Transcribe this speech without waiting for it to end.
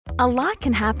A lot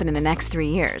can happen in the next 3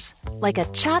 years. Like a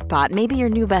chatbot may be your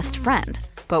new best friend.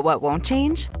 But what won't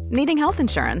change? Needing health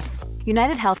insurance.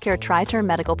 United Healthcare Tri-Term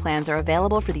Medical Plans are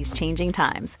available for these changing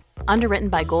times. Underwritten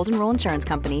by Golden Rule Insurance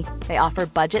Company, they offer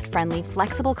budget-friendly,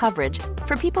 flexible coverage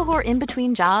for people who are in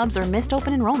between jobs or missed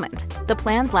open enrollment. The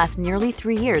plans last nearly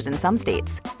 3 years in some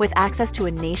states, with access to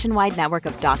a nationwide network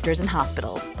of doctors and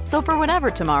hospitals. So for whatever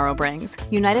tomorrow brings,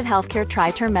 United Healthcare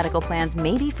Tri-Term Medical Plans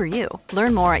may be for you.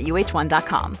 Learn more at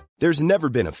uh1.com. There's never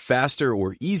been a faster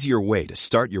or easier way to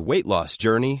start your weight loss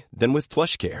journey than with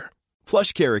PlushCare.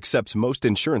 PlushCare accepts most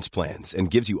insurance plans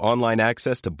and gives you online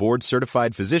access to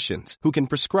board-certified physicians who can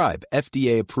prescribe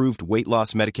FDA-approved weight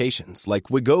loss medications like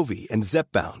Wegovy and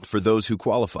Zepbound for those who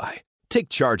qualify. Take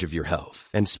charge of your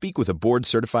health and speak with a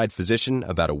board-certified physician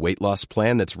about a weight loss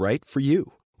plan that's right for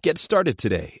you. Get started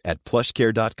today at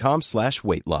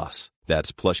plushcare.com/weight loss.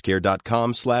 That's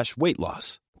plushcare.com/weight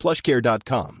loss.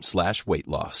 plushcare.com/weight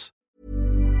loss.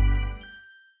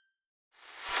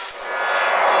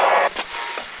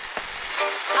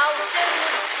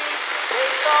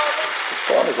 Which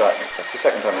one is that? That's the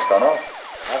second time it's gone off.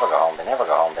 They never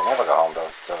go home,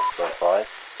 those boys.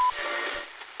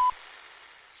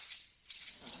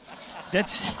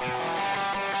 That's...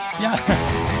 Yeah,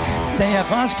 they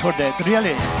have asked for that,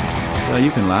 really.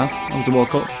 You can laugh. That was the World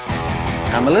Cup.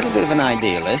 I'm a little bit of an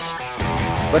idealist,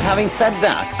 but having said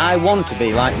that, I want to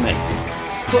be like me.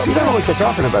 But you don't know what you're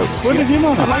talking about. What did you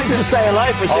know? I managed to stay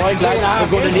alive for 6 years. I'm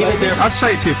going to leave it there. I'd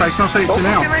say it to your face, not say it to you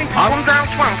now. Come down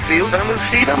to Anfield and we'll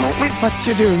see them, won't we? What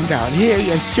you doing down here,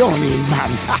 you shawny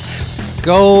man?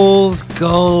 Goals,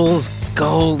 ghouls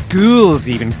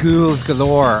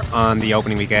galore on the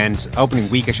opening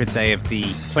week, I should say, of the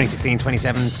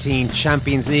 2016-2017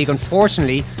 Champions League.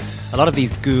 Unfortunately, a lot of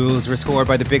these ghouls were scored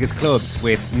by the biggest clubs,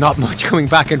 with not much coming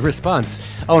back in response.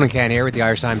 Owen and Ken here with the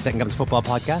Irish Times Second Comes Football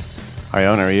Podcast. Hi,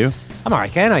 Owen, how are you? I'm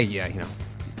alright, Ken. I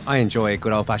enjoy a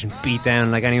good old-fashioned beatdown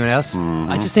like anyone else.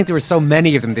 I just think there were so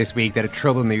many of them this week that it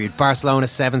troubled me. We had Barcelona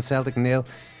 7, Celtic 0,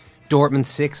 Dortmund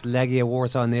 6, Legia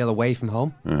Warsaw 0 away from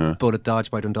home. Bullet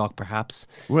dodged by Dundalk, perhaps.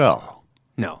 Well,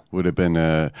 no. Would have been.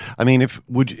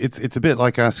 It's a bit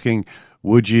like asking,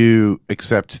 would you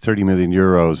accept 30 million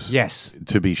euros? Yes.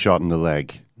 To be shot in the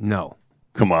leg? No.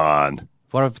 Come on.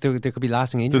 What if there could be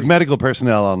lasting injuries? There's medical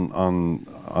personnel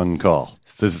on call.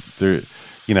 A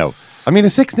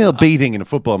 6-0 beating in a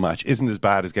football match isn't as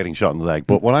bad as getting shot in the leg.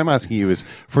 But what I'm asking you is,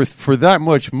 for that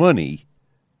much money,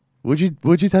 would you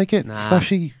take it? Nah.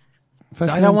 Flashy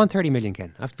I don't want 30 million,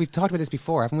 Ken. We've talked about this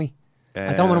before, haven't we?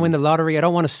 I don't want to win the lottery. I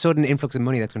don't want a sudden influx of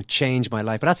money that's going to change my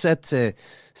life. But that's a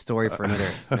story for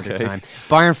another time.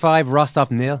 Bayern 5, Rostov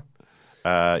 0.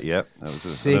 That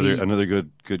was another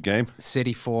good game.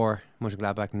 City 4,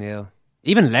 Mönchengladbach 0.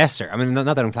 Even Leicester, I mean, not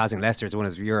that I'm classing Leicester as one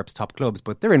of Europe's top clubs,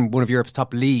 but they're in one of Europe's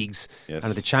top leagues and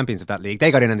are the champions of that league. They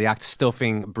got in the act,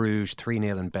 stuffing Bruges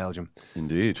 3-0 in Belgium.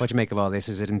 Indeed. What do you make of all this?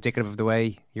 Is it indicative of the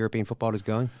way European football is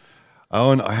going?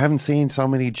 Oh, and I haven't seen so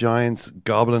many giants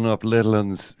gobbling up little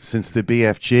ones since the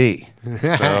BFG.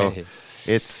 So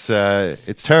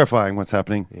it's terrifying what's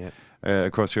happening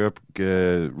across Europe.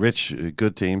 Rich,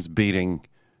 good teams beating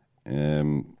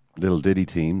little ditty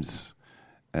teams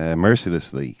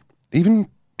mercilessly. Even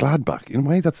Gladbach, in a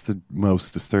way, that's the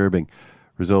most disturbing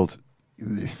result.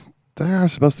 They are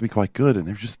supposed to be quite good, and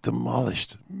they've just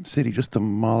demolished. City just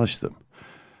demolished them.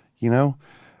 4-0.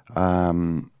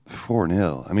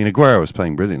 I mean, Aguero is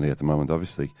playing brilliantly at the moment,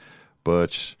 obviously.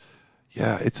 But,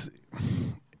 yeah, it's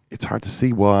hard to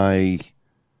see why...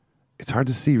 It's hard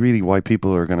to see, really, why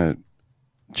people are going to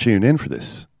tune in for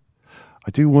this.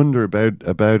 I do wonder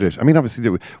about it. I mean, obviously,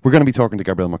 we're going to be talking to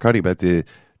Gabriel McCarthy about the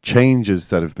changes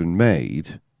that have been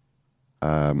made,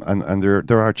 and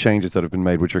there are changes that have been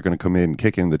made which are going to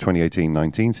kick in the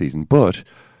 2018-19 season, but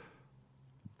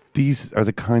these are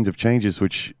the kinds of changes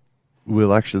which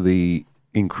will actually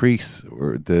increase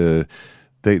they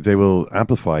will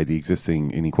amplify the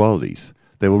existing inequalities.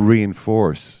 They will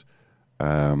reinforce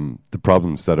the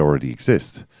problems that already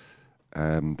exist.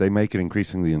 They make it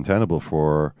increasingly untenable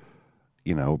for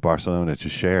Barcelona to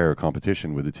share a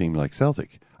competition with a team like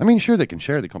Celtic. I mean, sure, they can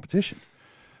share the competition.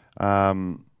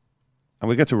 And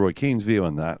we'll get to Roy Keane's view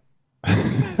on that.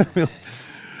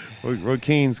 Roy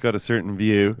Keane's got a certain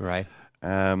view. Right.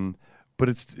 But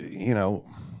it's,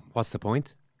 What's the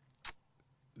point?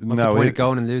 What's the point of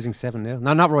going and losing 7-0?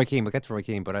 No, not Roy Keane. We'll get to Roy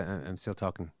Keane, but I'm still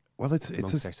talking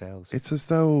amongst ourselves. It's as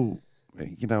though,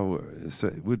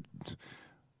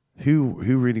 Who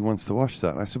really wants to watch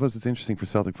that? I suppose it's interesting for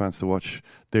Celtic fans to watch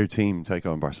their team take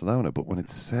on Barcelona, but when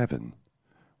it's 7-0,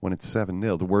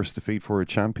 the worst defeat for a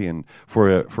champion,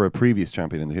 for a previous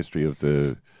champion in the history of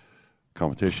the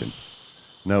competition,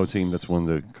 No team that's won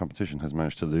the competition has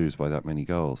managed to lose by that many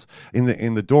goals. In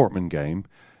the Dortmund game,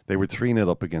 they were 3-0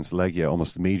 up against Legia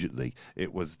almost immediately.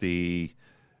 It was the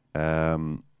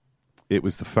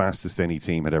fastest any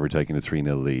team had ever taken a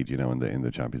 3-0 lead, in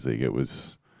the Champions League. It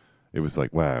was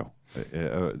like, wow,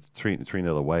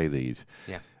 3-0 away lead.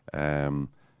 Yeah.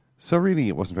 So really,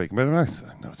 it wasn't very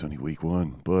competitive. No, it's only week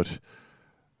one, but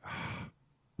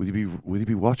will you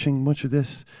be watching much of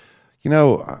this?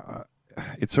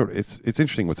 It's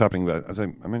interesting what's happening. As I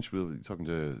mentioned, we were talking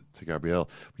to Gabrielle.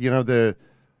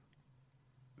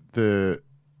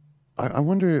 I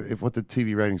wonder what the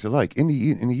TV ratings are like in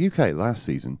the UK last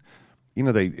season.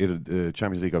 The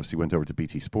Champions League obviously went over to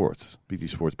BT Sports. BT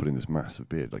Sports put in this massive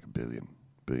bid, like £1 billion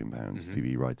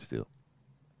TV rights deal.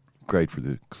 Great for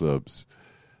the clubs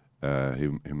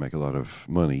who make a lot of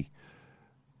money.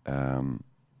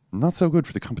 Not so good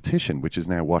for the competition, which is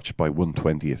now watched by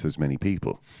 1/20th as many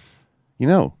people.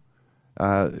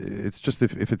 It's just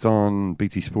if it's on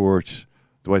BT Sport,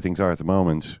 the way things are at the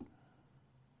moment,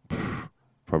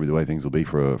 probably the way things will be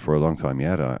for a long time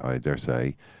yet, I dare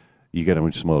say. You get a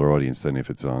much smaller audience than if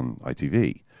it's on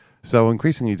ITV. So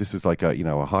increasingly, this is like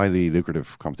a highly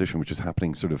lucrative competition, which is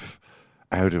happening sort of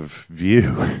out of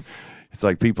view. It's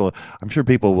like I'm sure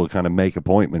people will kind of make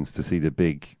appointments to see the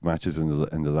big matches in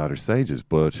the latter stages,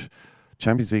 but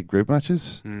Champions League group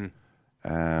matches,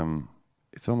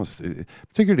 it's almost,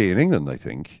 particularly in England, I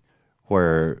think,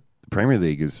 where the Premier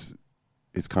League is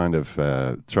kind of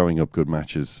throwing up good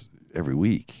matches every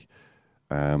week.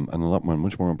 And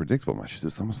much more unpredictable matches.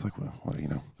 It's almost like,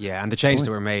 Yeah, and the changes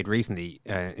that were made recently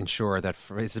ensure that,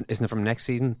 isn't it from next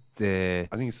season? I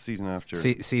think it's the season after.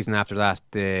 Season after that,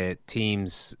 the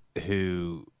teams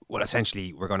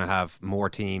essentially we're going to have more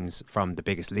teams from the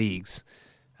biggest leagues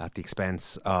at the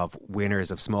expense of winners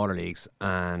of smaller leagues,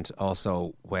 and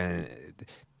also when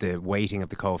the weighting of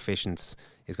the coefficients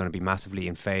is going to be massively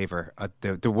in favour.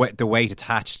 The weight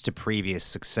attached to previous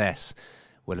success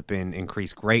will have been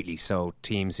increased greatly. So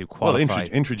teams who qualified,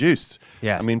 introduced.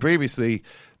 Yeah, I mean previously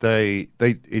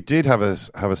it did have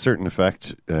a certain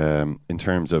effect in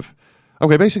terms of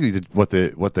basically what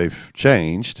they've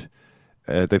changed.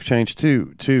 They've changed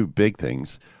two big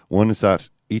things. One is that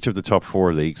each of the top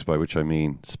 4 leagues, by which I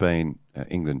mean Spain,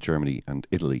 England, Germany, and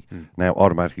Italy, now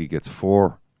automatically gets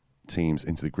 4 teams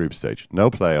into the group stage. No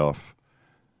playoff,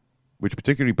 which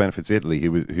particularly benefits Italy,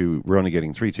 who were only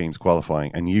getting 3 teams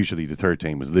qualifying, and usually the third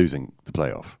team was losing the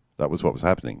playoff. That was what was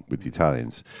happening with the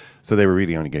Italians. So they were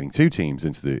really only getting 2 teams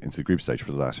into the group stage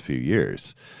for the last few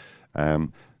years.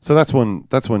 So that's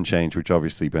one change, which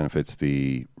obviously benefits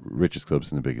the richest clubs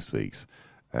in the biggest leagues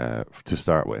to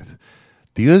start with.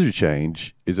 The other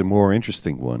change is a more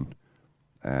interesting one,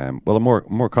 a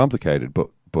more complicated,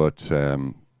 but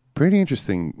pretty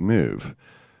interesting move,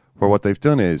 where what they've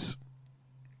done is,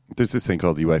 there's this thing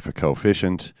called the UEFA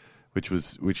coefficient,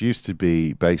 which used to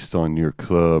be based on your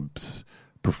club's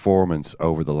performance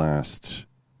over the last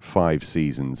 5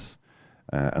 seasons,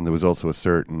 and there was also a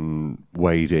certain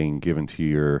weighting given to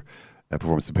your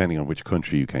performance depending on which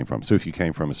country you came from. So if you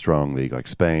came from a strong league like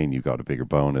Spain, you got a bigger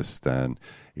bonus than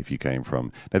if you came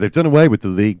from... Now, they've done away with the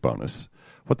league bonus.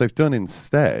 What they've done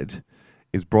instead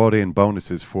is brought in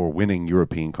bonuses for winning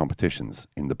European competitions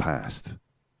in the past,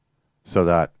 so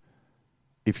that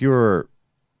if you're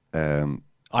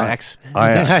Ajax.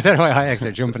 I don't know why Ajax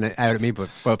are jumping out at me, but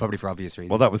probably for obvious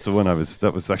reasons. Well, that was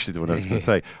actually the one I was going to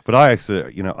say. But Ajax,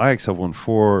 Ajax have won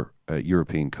 4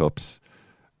 European Cups,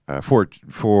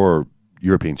 4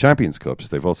 European Champions Cups.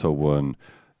 They've also won.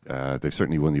 They've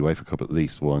certainly won the UEFA Cup at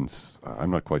least once.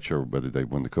 I'm not quite sure whether they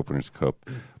won the Cup Winners' Cup,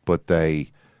 but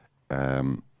they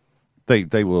will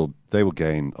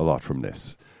gain a lot from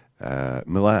this.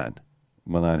 Milan,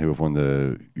 who have won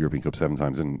the European Cup 7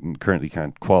 times and currently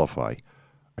can't qualify,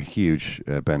 a huge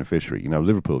beneficiary.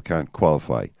 Liverpool can't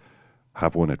qualify,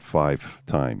 have won it 5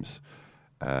 times,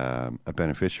 a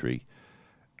beneficiary.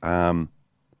 That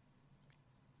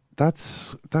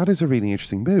is a really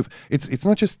interesting move. It's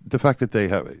not just the fact that they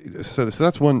have so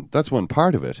that's one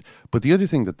part of it, but the other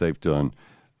thing that they've done,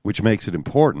 which makes it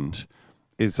important,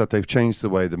 is that they've changed the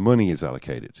way the money is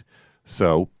allocated.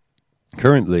 So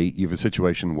currently, you have a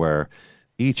situation where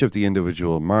each of the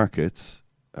individual markets,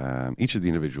 each of the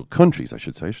individual countries, I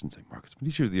shouldn't say markets, but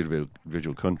each of the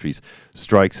individual countries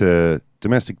strikes a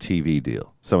domestic TV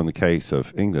deal. So in the case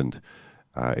of England,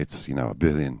 it's $1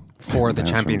 billion for the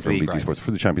Champions League rights. Sports,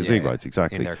 for the Champions League rights,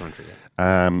 exactly. In their country.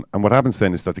 Yeah. And what happens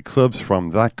then is that the clubs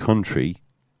from that country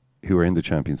who are in the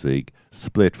Champions League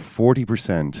split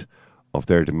 40% of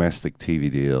their domestic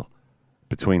TV deal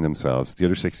between themselves. The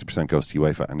other 60% goes to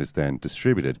UEFA and is then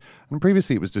distributed. And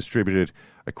previously it was distributed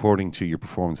according to your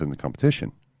performance in the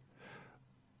competition.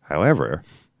 However,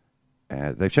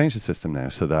 they've changed the system now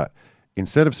so that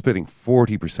instead of splitting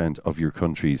 40% of your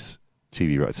country's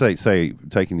TV rights, say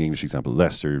taking the English example,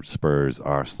 Leicester, Spurs,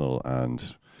 Arsenal,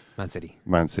 and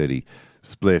Man City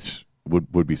split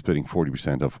would be splitting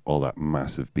 40% of all that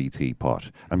massive BT pot.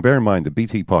 And bear in mind, the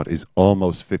BT pot is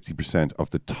almost 50%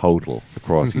 of the total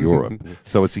across Europe.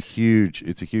 So it's a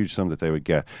huge sum that they would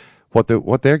get. What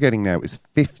they're getting now is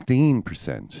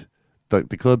 15%.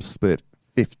 The clubs split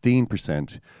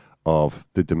 15% of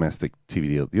the domestic TV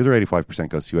deal. The other 85%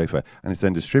 goes to UEFA, and it's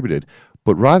then distributed.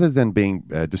 But rather than being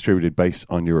distributed based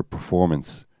on your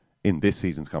performance in this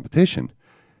season's competition,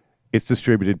 it's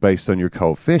distributed based on your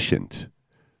coefficient.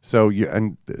 So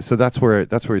that's where it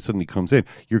suddenly comes in.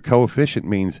 Your coefficient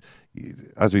means,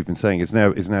 as we've been saying, is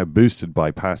now boosted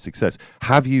by past success.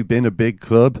 Have you been a big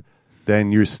club?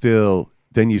 Then you still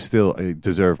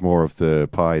deserve more of the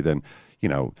pie than,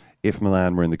 if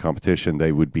Milan were in the competition,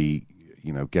 they would be,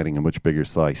 getting a much bigger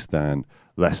slice than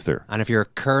Leicester. And if you're a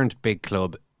current big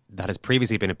club that has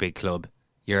previously been a big club,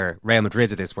 you're Real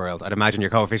Madrid's of this world, I'd imagine your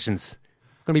coefficient's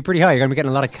going to be pretty high. You're going to be getting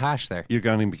a lot of cash there. You're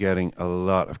going to be getting a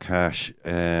lot of cash,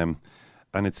 and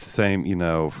it's the same,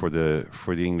 for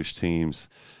the English teams.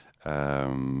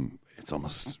 It's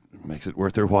almost makes it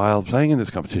worth their while playing in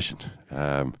this competition,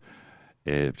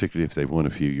 particularly if they've won a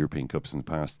few European Cups in the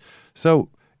past. So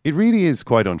it really is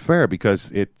quite unfair because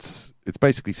it's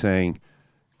basically saying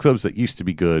clubs that used to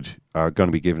be good are going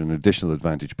to be given an additional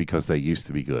advantage because they used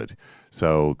to be good.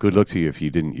 So good luck to you if you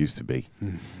didn't used to be.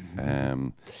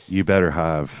 You better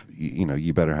have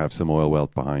some oil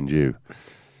wealth behind you,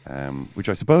 which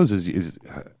I suppose is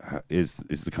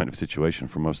the kind of situation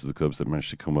for most of the clubs that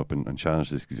managed to come up and challenge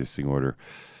this existing order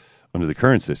under the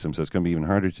current system. So it's going to be even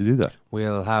harder to do that.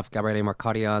 We'll have Gabriele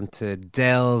Marcotti on to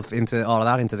delve into all of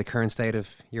that, into the current state of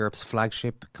Europe's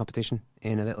flagship competition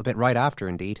in a little bit, right after,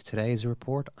 indeed, today's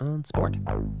report on sport.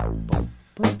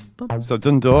 So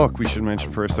Dundalk, we should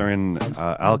mention first, are in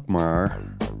Alkmaar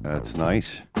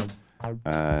tonight,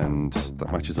 and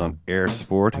that match is on Air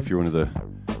Sport. If you're one of the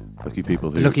lucky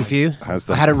people who lucky few has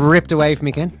that. I had it ripped away from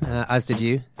me, Ken, as did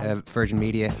you, a Virgin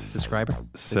Media subscriber.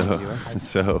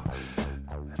 So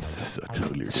it's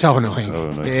totally ridiculous. So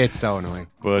annoying. It's so annoying.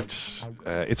 But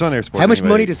it's on Air Sport. How much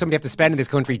money does somebody have to spend in this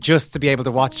country just to be able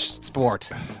to watch sport?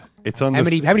 It's on how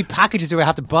many packages do I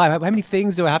have to buy? How many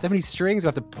things do I have? How many strings do I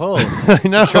have to pull? I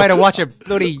know. Try to watch a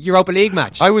bloody Europa League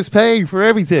match. I was paying for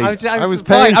everything. I was paying I was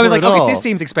for like, it all. Okay, this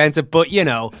seems expensive, but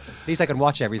at least I can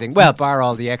watch everything. Well, bar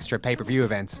all the extra pay-per-view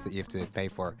events that you have to pay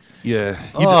for. Yeah,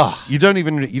 you don't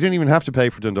even have to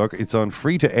pay for Dundalk. It's on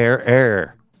free to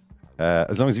air.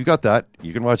 As long as you've got that,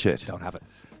 you can watch it. Don't have it.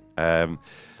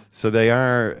 So they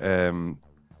are.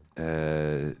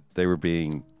 They were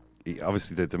being.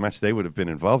 Obviously, the match they would have been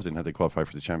involved in had they qualified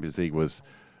for the Champions League was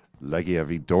Legia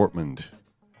v Dortmund,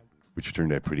 which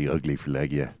turned out pretty ugly for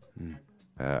Legia,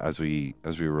 as we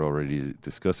were already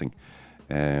discussing.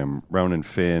 Ronan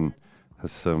Finn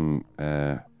has some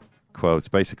quotes,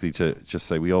 basically to just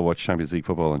say, we all watch Champions League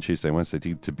football on Tuesday and Wednesday.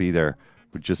 To be there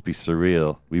would just be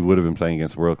surreal. We would have been playing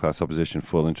against world-class opposition,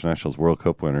 full internationals, World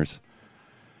Cup winners.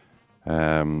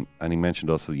 And he mentioned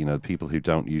also, people who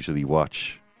don't usually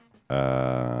watch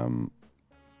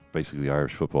basically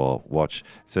Irish football watch.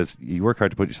 It says you work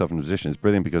hard to put yourself in a position. It's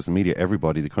brilliant because the media,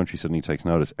 everybody, the country suddenly takes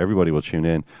notice. Everybody will tune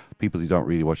in. People who don't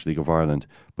really watch League of Ireland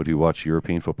but who watch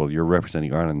European football, you're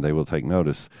representing Ireland, they will take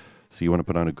notice. So you want to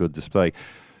put on a good display.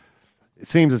 It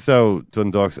seems as though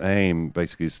Dundalk's aim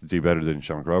basically is to do better than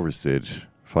Shamrock Rovers did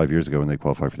 5 years ago when they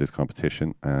qualified for this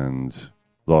competition and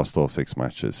lost all 6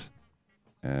 matches.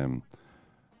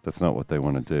 That's not what they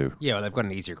want to do. Yeah, well, they've got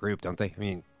an easier group, don't they? I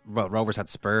mean, Rovers had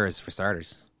Spurs for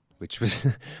starters, which was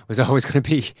always going to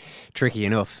be tricky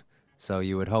enough. So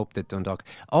you would hope that Dundalk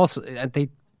also, they,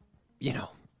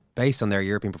 based on their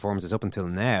European performances up until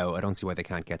now, I don't see why they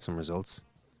can't get some results.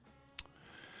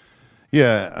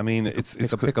 Yeah, I mean,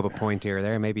 pick up a point here or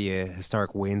there, maybe a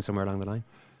historic win somewhere along the line.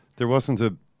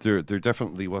 There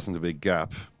definitely wasn't a big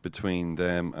gap between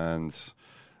them and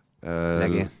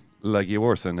Legia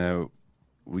Warsaw. Now,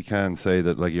 we can say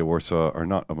that Legia Warsaw are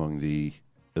not among the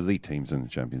elite teams in the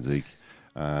Champions League,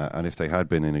 and if they had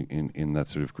been in that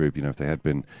sort of group, if they had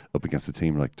been up against a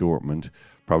team like Dortmund,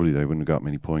 probably they wouldn't have got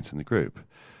many points in the group.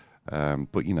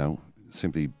 But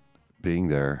simply being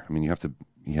there, I mean, you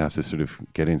have to sort of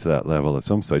get into that level at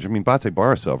some stage. I mean, Bate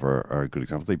Borisov are a good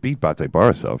example. They beat Bate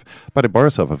Borisov. Bate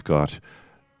Borisov have got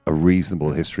a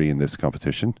reasonable history in this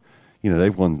competition.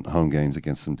 They've won home games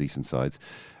against some decent sides.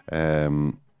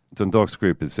 Dundalk's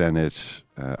group is Zenit,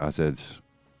 AZ,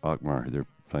 Alkmaar, who they're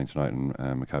playing tonight, and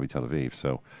Maccabi Tel Aviv.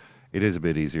 So It is a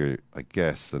bit easier, I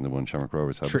guess, than the one Shamrock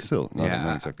Rovers had, but still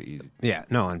not exactly easy. Yeah,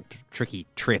 no, and tricky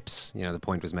trips. The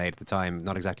point was made at the time.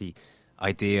 Not exactly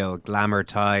ideal. Glamour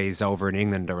ties over in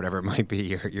England or whatever it might be.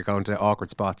 You're going to awkward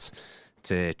spots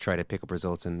to try to pick up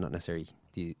results, and not necessarily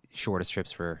the shortest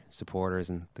trips for supporters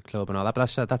and the club and all that.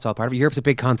 But that's all part of it. Europe's a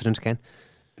big continent, Ken.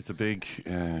 It's a big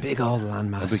old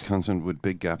landmass. A big continent with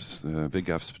big gaps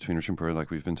between rich and poor,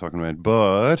 like we've been talking about.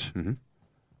 But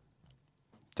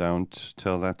don't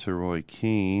tell that to Roy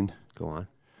Keane. Go on.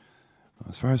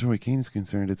 As far as Roy Keane is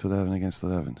concerned, it's 11 against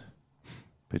 11.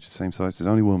 Pitch is the same size. There's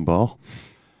only one ball.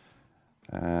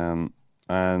 And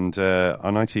on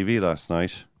ITV last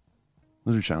night,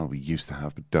 another channel we used to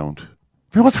have but don't.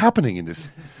 What's happening in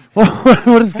this?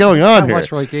 What is going on here? I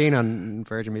watch Roy Keane on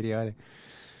Virgin Media either.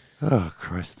 Oh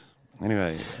Christ!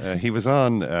 Anyway, he was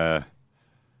on.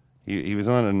 He was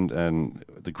on, and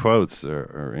the quotes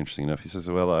are interesting enough. He says,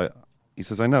 "Well,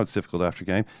 I know it's difficult after a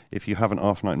game. If you have an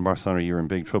off night in Barcelona, you're in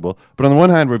big trouble. But on the one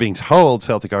hand, we're being told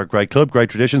Celtic are a great club, great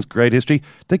traditions, great history.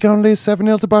 They go and lose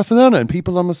 7-0 to Barcelona, and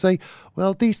people almost say,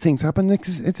 well, these things happen.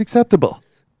 It's acceptable.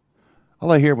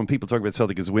 All I hear when people talk about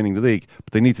Celtic is winning the league,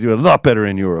 but they need to do a lot better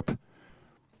in Europe."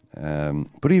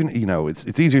 But even,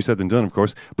 it's easier said than done, of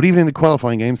course. But even in the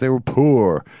qualifying games, they were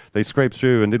poor. They scraped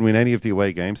through and didn't win any of the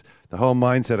away games. The whole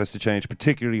mindset has to change,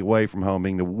 particularly away from home,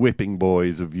 being the whipping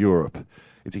boys of Europe.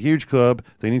 It's a huge club.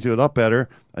 They need to do a lot better.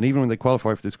 And even when they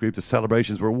qualified for this group, the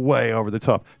celebrations were way over the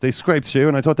top. They scraped through,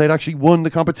 and I thought they'd actually won the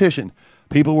competition.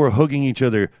 People were hugging each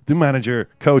other. The manager,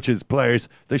 coaches, players.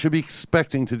 They should be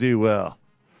expecting to do well.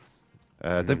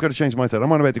 They've got to change the mindset.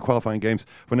 I'm on about the qualifying games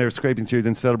when they were scraping through,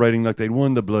 then celebrating like they'd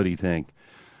won the bloody thing.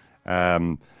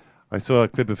 I saw a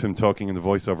clip of him talking in the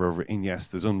voiceover over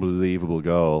Iniesta's unbelievable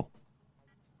goal.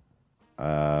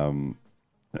 This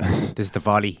is the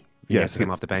volley. Yes,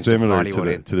 came off the bench. Similar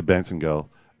to the Benson goal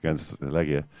against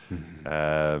Legia.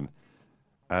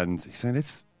 And he's saying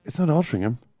it's not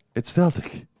Altrincham, it's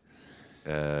Celtic,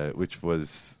 which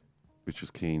was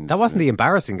Keane's. That wasn't the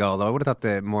embarrassing goal, though. I would have thought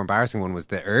the more embarrassing one was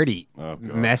the early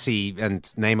Messi and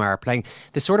Neymar playing.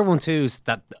 The sort of 1-2s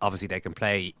that obviously they can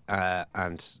play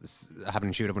and have an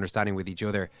intuitive understanding with each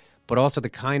other, but also the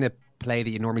kind of play that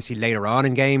you normally see later on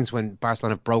in games when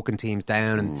Barcelona have broken teams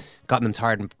down and gotten them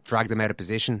tired and dragged them out of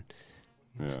position.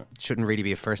 Yeah. It shouldn't really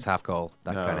be a first half goal.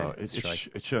 That kind of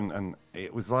it shouldn't. And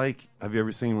it was like, have you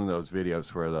ever seen one of those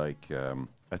videos where like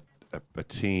a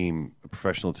team, a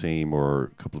professional team, or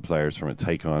a couple of players from it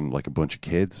take on like a bunch of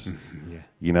kids?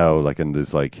 And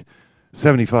there's like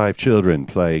 75 children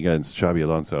play against Xabi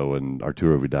Alonso and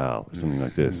Arturo Vidal or something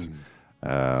like this.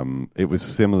 It was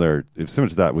similar. It was similar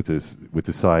to that with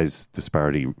the size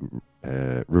disparity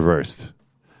reversed.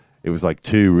 It was like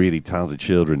two really talented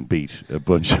children beat a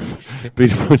bunch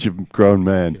of grown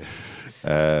men,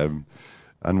 and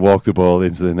walked the ball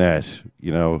into the net.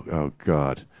 Oh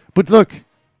God! But look,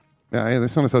 the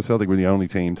Son of South Celtic were the only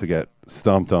team to get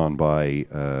stomped on by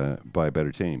a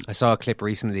better team. I saw a clip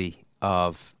recently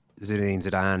of Zinedine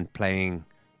Zidane playing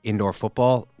indoor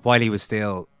football while he was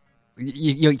still.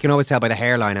 You can always tell by the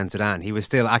hairline on Zidane. He was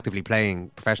still actively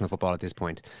playing professional football at this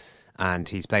point, and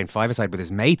he's playing five-a-side with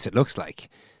his mates. It looks like,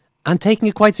 and taking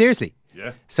it quite seriously.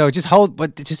 Yeah. So just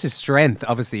his strength,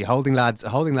 obviously holding lads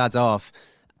off.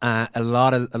 A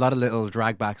lot of little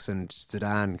dragbacks and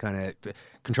Zidane kind of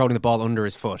controlling the ball under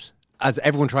his foot, as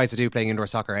everyone tries to do playing indoor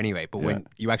soccer anyway. But when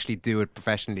you actually do it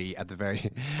professionally at the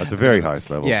very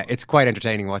highest level, it's quite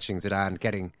entertaining watching Zidane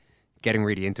getting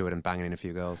really into it and banging in a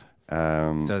few goals.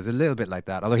 So it's a little bit like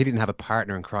that. Although he didn't have a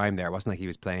partner in crime there. It wasn't like he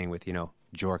was playing with,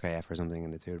 Djorkaeff or something,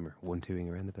 and the two of them were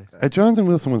 1-2ing around the place. Jonathan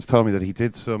Wilson once told me that he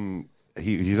did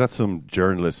he got some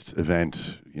journalist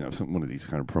event, one of these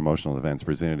kind of promotional events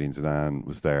where Zinedine Zidane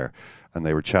was there, and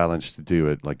they were challenged to do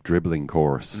it like dribbling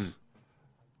course.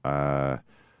 I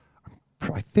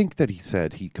think that he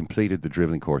said he completed the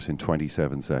dribbling course in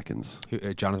 27 seconds.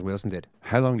 Jonathan Wilson did.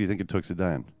 How long do you think it took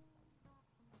Zidane?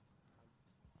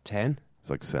 10? It's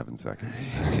like 7 seconds.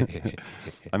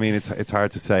 I mean, it's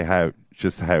hard to say how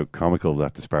comical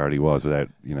that disparity was without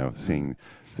seeing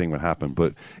what happened.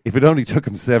 But if it only took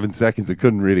him 7 seconds, it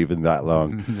couldn't really have been that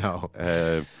long. No.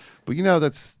 But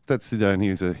that's Zidane.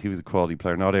 He was a quality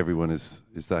player. Not everyone is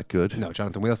that good. No,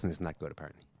 Jonathan Wilson isn't that good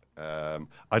apparently.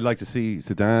 I'd like to see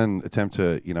Zidane attempt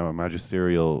a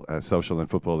magisterial social and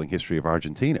footballing history of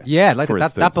Argentina. Yeah, I'd like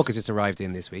that book has just arrived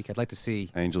in this week. I'd like to see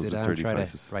Angels Zidane of 30 try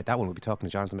Faces. to write that one. We'll be talking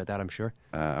to Jonathan about that, I'm sure.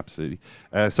 Absolutely.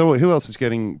 So who else is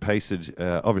getting pasted?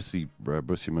 Obviously,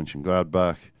 Borussia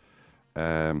Mönchengladbach.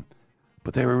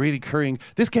 But they were really currying.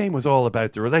 This game was all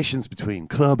about the relations between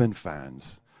club and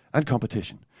fans and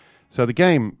competition. So the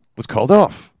game was called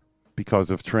off because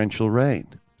of torrential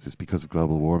rain. Is this because of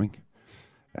global warming?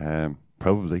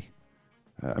 Probably.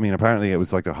 I mean, apparently it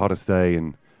was like the hottest day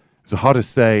in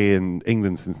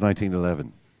England since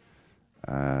 1911.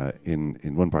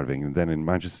 In one part of England. Then in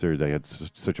Manchester, they had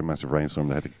such a massive rainstorm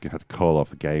they had to call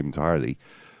off the game entirely.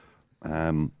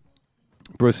 Borussia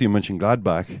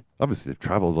Mönchengladbach, obviously they've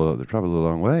travelled a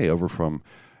long way over from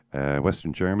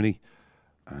Western Germany.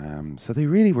 So they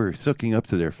really were sucking up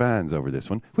to their fans over this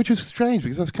one, which was strange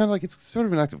because I was kind of like, it's sort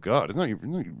of an act of God. It's not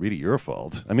really your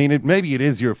fault. I mean, maybe it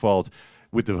is your fault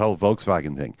with the whole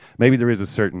Volkswagen thing. Maybe there is a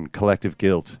certain collective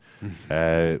guilt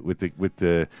with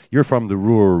the. You're from the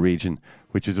Ruhr region,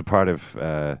 which is a part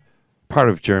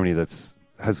of Germany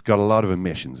has got a lot of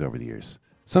emissions over the years.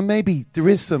 So maybe there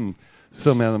is some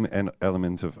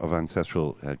element of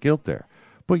ancestral guilt there.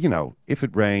 But, if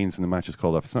it rains and the match is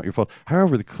called off, it's not your fault.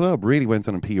 However, the club really went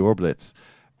on a PR blitz,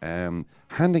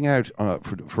 handing out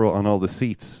on all the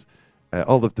seats,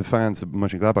 all of the fans, the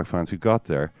Mönchengladbach fans who got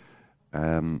there,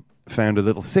 found a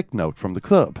little sick note from the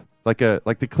club. Like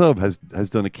the club has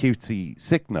done a cutesy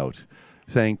sick note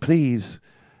saying, please,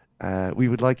 we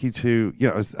would like you to,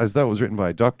 as though it was written by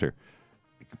a doctor,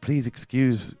 please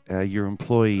excuse your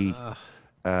employee,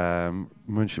 Borussia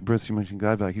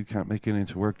Mönchengladbach, who can't make it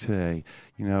into work today,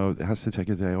 has to take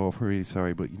a day off. We're really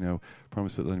sorry, but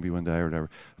promise it'll only be one day or whatever.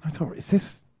 And I thought, is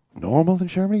this normal in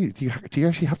Germany? Do you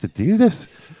actually have to do this?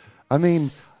 I mean,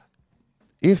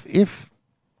 if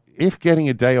getting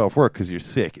a day off work because you're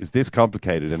sick is this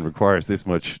complicated and requires this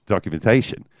much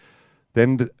documentation,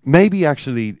 then maybe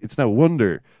actually it's no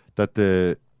wonder that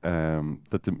the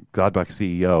Gladbach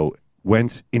CEO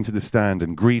went into the stand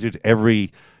and greeted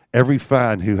every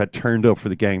fan who had turned up for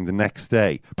the game the next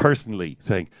day personally,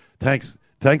 saying thanks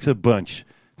a bunch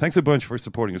for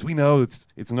supporting us. We know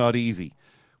it's not easy.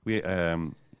 We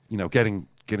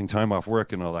getting time off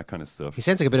work and all that kind of stuff. He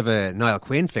sounds like a bit of a Niall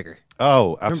Quinn figure.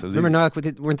 Oh, absolutely. Remember Niall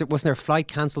Quinn? Wasn't there a flight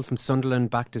cancelled from Sunderland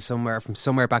back to somewhere, from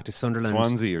somewhere back to Sunderland?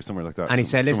 Swansea or somewhere like that. And he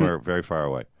said, listen, somewhere very far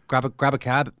away. Grab a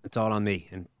cab, it's all on me.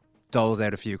 And doles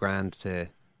out a few grand to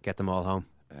get them all home.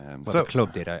 The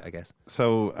club did, I guess.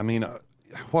 So, I mean,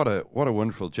 what a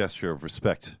wonderful gesture of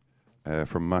respect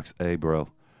from Max Eberl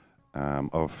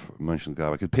of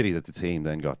Mönchengladbach. A pity that the team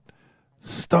then got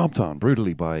stomped on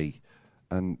brutally by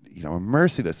a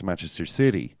merciless Manchester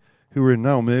City, who were in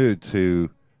no mood to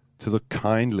look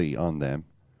kindly on them,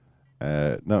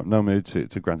 no mood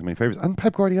to grant them any favours. And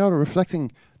Pep Guardiola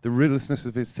reflecting the ruthlessness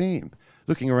of his team,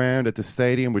 looking around at the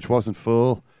stadium, which wasn't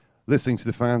full, listening to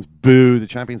the fans boo the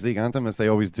Champions League anthem, as they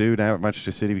always do now at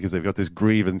Manchester City because they've got this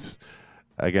grievance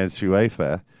against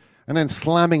UEFA, and then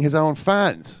slamming his own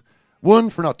fans. One,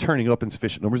 for not turning up in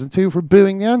sufficient numbers, and two, for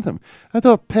booing the anthem. I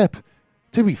thought, Pep,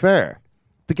 to be fair,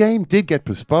 the game did get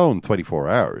postponed 24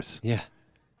 hours. Yeah.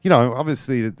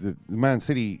 Obviously, the Man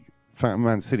City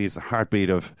is the heartbeat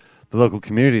of the local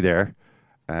community there,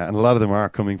 and a lot of them are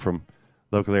coming from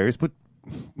local areas, but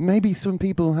maybe some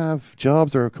people have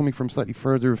jobs or are coming from slightly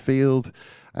further afield,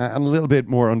 and a little bit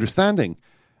more understanding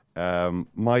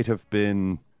might have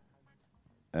been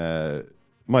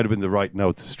the right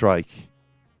note to strike,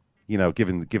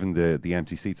 given the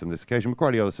empty seats on this occasion.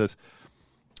 Guardiola says,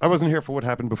 I wasn't here for what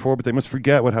happened before, but they must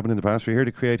forget what happened in the past. We're here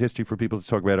to create history for people to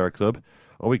talk about our club.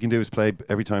 All we can do is play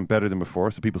every time better than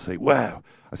before, so people say, wow,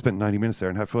 I spent 90 minutes there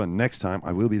and had fun. Next time,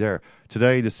 I will be there.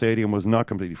 Today, the stadium was not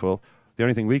completely full. The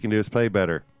only thing we can do is play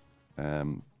better.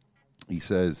 He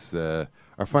says, our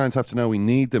fans have to know we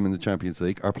need them in the Champions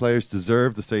League. Our players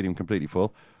deserve the stadium completely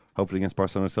full. Hopefully against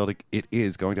Barcelona Celtic, it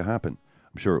is going to happen.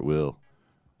 I'm sure it will.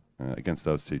 Against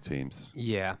those two teams.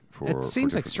 Yeah. It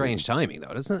seems like strange timing,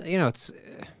 though, doesn't it? It's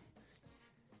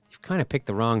you've kind of picked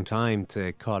the wrong time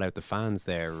to call out the fans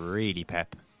there, really,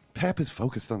 Pep. Pep is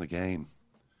focused on the game.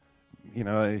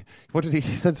 What did he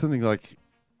said something like,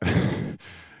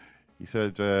 he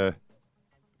said,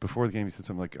 before the game, he said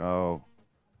something like,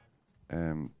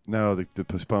 no, the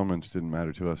postponement didn't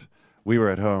matter to us. We were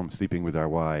at home sleeping with our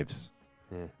wives.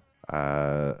 Yeah.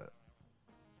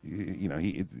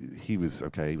 He was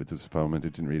okay with the postponement.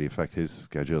 It didn't really affect his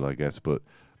schedule, I guess, but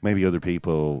maybe other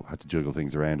people had to juggle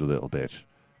things around a little bit.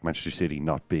 Manchester City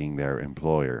not being their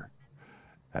employer.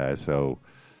 So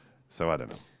I don't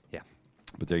know. Yeah.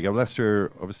 But there you go.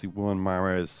 Leicester obviously won.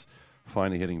 Mahrez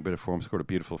finally hitting a bit of form, scored a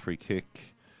beautiful free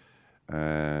kick.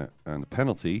 And a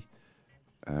penalty.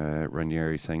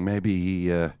 Ranieri saying maybe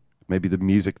the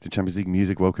Champions League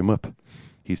music woke him up.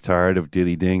 He's tired of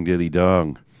dilly ding, dilly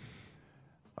dong.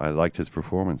 I liked his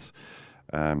performance.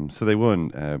 So they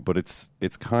won, but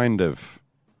it's kind of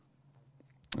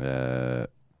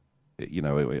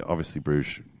obviously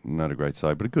Bruges not a great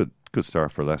side, but a good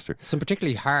start for Leicester. Some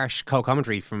particularly harsh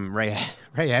co-commentary from Ray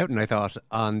Houghton, I thought,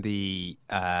 on the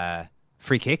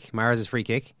free kick, Mahrez' free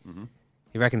kick. Mm-hmm.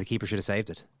 He reckoned the keeper should have saved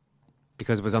it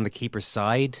because it was on the keeper's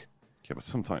side. Yeah, but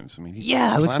sometimes, I mean, he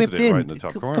was whipped in right in the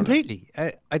top corner. Completely.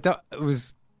 I thought it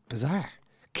was bizarre.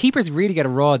 Keepers really get a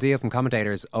raw deal from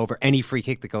commentators over any free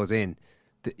kick that goes in.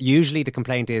 Usually the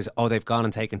complaint is, they've gone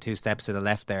and taken 2 steps to the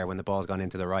left there when the ball's gone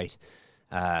into the right,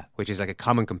 which is like a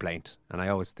common complaint. And I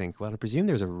always think, well, I presume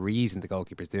there's a reason the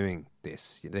goalkeeper's doing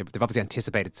this. They've obviously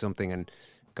anticipated something and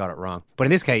got it wrong. But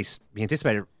in this case, he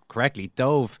anticipated correctly,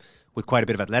 dove with quite a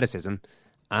bit of athleticism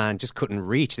and just couldn't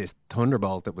reach this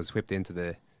thunderbolt that was whipped into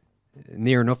the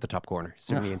near enough the top corner,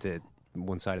 certainly into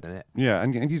one side of the net. Yeah,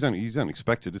 and you don't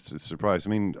expect it. It's a surprise. I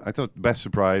mean, I thought the best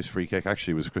surprise free kick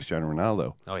actually was Cristiano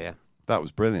Ronaldo. Oh, yeah. That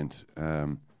was brilliant.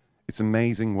 It's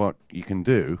amazing what you can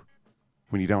do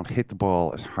when you don't hit the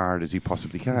ball as hard as you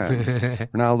possibly can.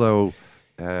 Ronaldo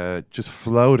just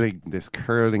floating this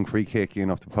curling free kick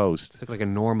in off the post. It looked like a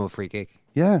normal free kick.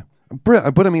 Yeah.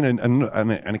 But I mean,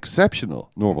 an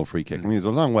exceptional normal free kick. I mean, he's a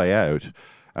long way out.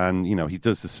 And, he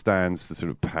does the stance, the sort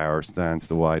of power stance,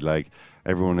 the wide leg.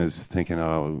 Everyone is thinking,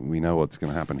 we know what's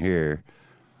going to happen here.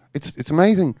 It's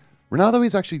amazing. Ronaldo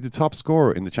is actually the top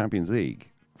scorer in the Champions League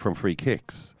from free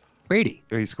kicks. Really?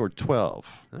 He scored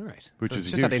 12. All right. Which so is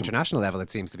it's just at international level, it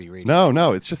seems to be really.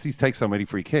 No. It's just he's taken so many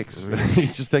free kicks.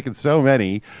 He's just taken so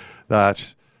many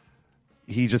that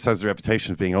he just has the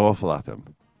reputation of being awful at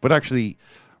them. But actually,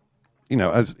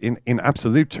 as in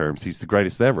absolute terms, he's the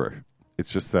greatest ever. It's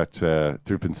just that there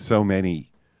have been so many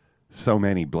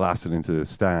blasted into the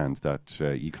stand that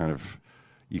you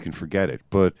can forget it.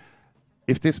 But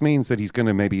if this means that he's going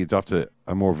to maybe adopt a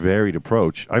more varied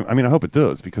approach, I mean, I hope it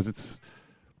does, because it's,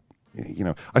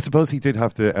 I suppose he did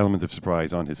have the element of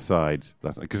surprise on his side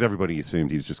because everybody assumed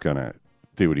he was just going to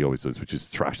do what he always does, which is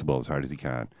thrash the ball as hard as he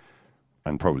can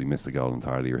and probably miss the goal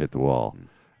entirely or hit the wall.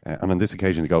 And on this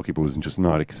occasion, the goalkeeper was just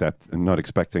not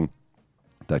expecting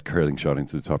that curling shot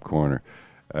into the top corner.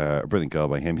 A brilliant goal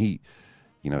by him. He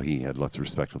had lots of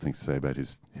respectful things to say about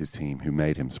his team, who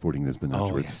made him Sporting Lisbon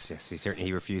afterwards. Yes.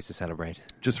 He refused to celebrate.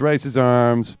 Just raised his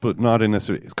arms, but not in a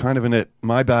sort of, it's kind of in a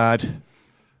my bad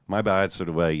sort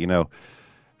of way,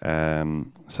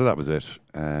 So that was it.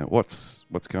 What's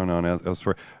going on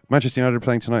elsewhere? Manchester United are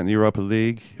playing tonight in the Europa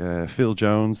League. Phil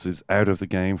Jones is out of the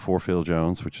game for Phil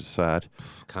Jones, which is sad.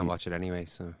 Can't watch it anyway,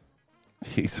 so.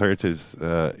 He's hurt his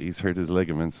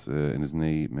ligaments in his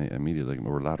knee, medial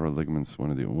ligament or lateral ligaments.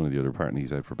 One of the other part, and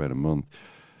he's out for about a month.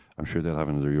 I'm sure they'll have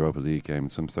another Europa League game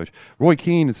at some stage. Roy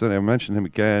Keane, I mentioned him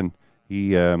again.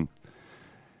 He's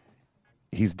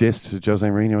dissed Jose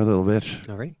Mourinho a little bit.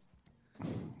 Oh, really?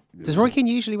 Does Roy Keane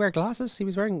usually wear glasses? He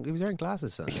was wearing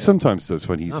glasses. So. He sometimes does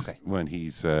when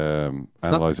he's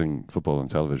analysing football on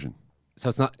television. So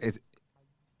it's not.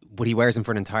 But he wears them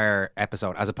for an entire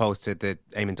episode, as opposed to the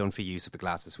Eamon Dunphy use of the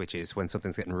glasses, which is when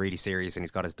something's getting really serious and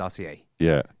he's got his dossier.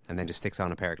 Yeah. And then just sticks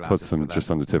on a pair of glasses. Puts them just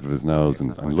on the tip of his nose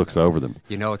and looks over them.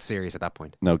 You know it's serious at that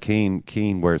point. No, Keane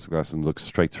wears the glasses and looks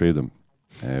straight through them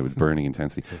with burning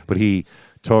intensity. But he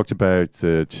talked about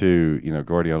the two,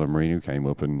 Guardiola and Mourinho came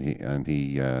up and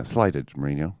he slighted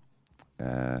Mourinho.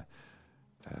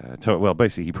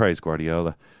 Basically he praised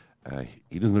Guardiola.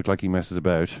 He doesn't look like he messes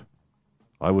about.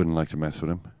 I wouldn't like to mess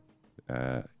with him.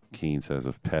 Keane says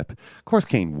of Pep. Of course,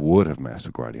 Keane would have messed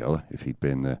with Guardiola if he'd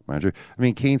been the manager. I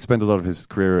mean, Keane spent a lot of his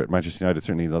career at Manchester United,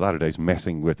 certainly in the latter days,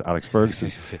 messing with Alex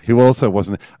Ferguson, who also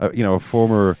wasn't, a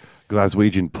former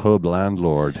Glaswegian pub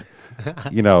landlord,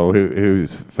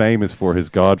 who's famous for his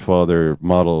Godfather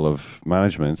model of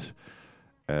management.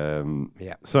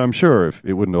 So I'm sure if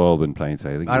it wouldn't have all been plain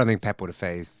sailing. I don't think Pep would have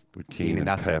phased with Keane in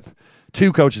that Pep. sense.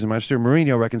 Two coaches in Manchester.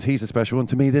 Mourinho reckons he's a special one.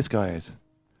 To me, this guy is.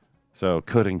 So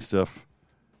cutting stuff.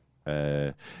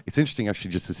 It's interesting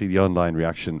actually just to see the online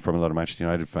reaction from a lot of Manchester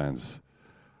United fans.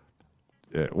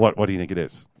 What do you think it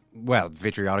is? Well,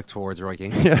 vitriolic towards Roy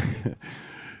Keane. Yeah,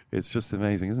 it's just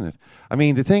amazing, isn't it? I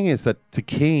mean, the thing is that to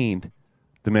Keane,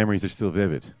 the memories are still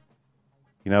vivid.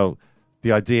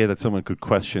 The idea that someone could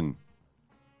question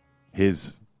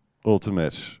his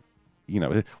ultimate,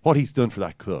 what he's done for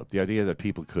that club. The idea that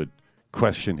people could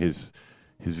question his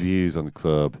views on the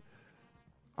club.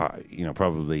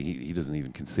 Probably he doesn't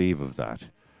even conceive of that.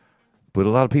 But a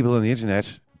lot of people on the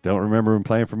internet don't remember him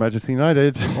playing for Manchester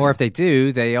United. Or if they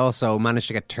do, they also managed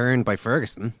to get turned by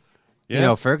Ferguson.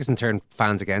 Yeah. Ferguson turned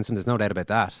fans against him. There's no doubt about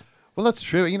that. Well, that's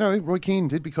true. Roy Keane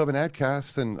did become an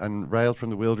outcast and railed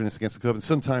from the wilderness against the club, and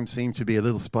sometimes seemed to be a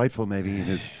little spiteful maybe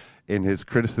in his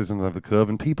criticism of the club.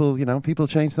 And people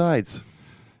change sides.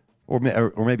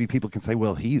 or maybe people can say,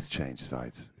 well, he's changed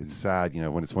sides. It's sad,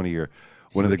 when it's one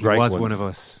of the great was ones one of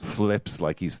us. flips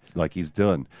like he's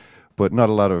done. But not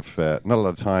a lot of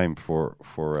time for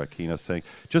Keano saying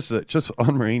just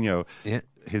on Mourinho. Yeah.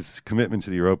 His commitment to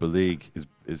the Europa League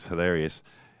is hilarious.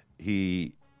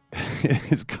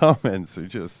 His comments are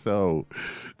just so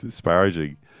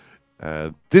disparaging.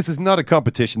 This is not a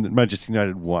competition that Manchester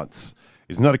United wants.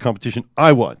 It's not a competition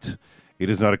I want. It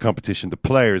is not a competition the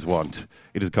players want.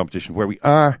 It is a competition where we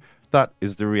are. That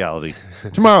is the reality.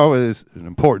 Tomorrow is an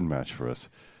important match for us.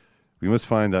 We must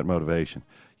find that motivation.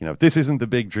 This isn't the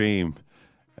big dream.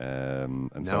 No,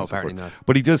 apparently not.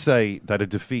 But he does say that a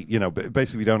defeat,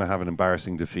 basically we don't have an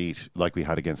embarrassing defeat like we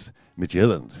had against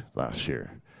Midtjylland last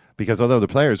year. Because although the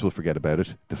players will forget about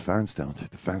it, the fans don't.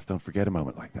 The fans don't forget a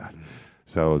moment like that.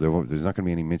 So there's not going to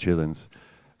be any Midtjyllands.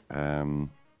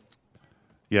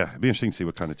 It'd be interesting to see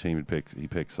what kind of team he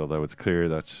picks, although it's clear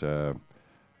that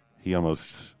he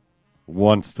almost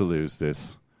wants to lose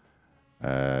this,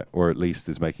 or at least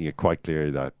is making it quite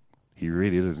clear that he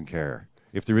really doesn't care.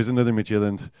 If there is another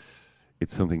Midtjylland,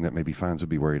 it's something that maybe fans would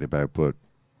be worried about, but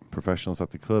professionals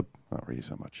at the club, not really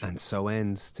so much. And so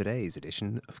ends today's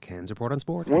edition of Ken's Report on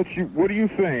Sport. What are you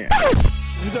saying?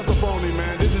 You're just a phony,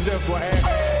 man. This is just what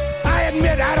I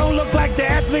admit I don't look like the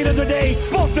athlete of the day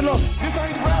supposed to look. This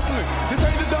ain't wrestling. This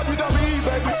ain't the WWE,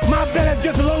 baby. My belly's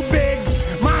just a little big.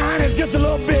 My hand is just a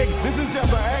little big. This is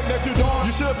just an act that you're doing.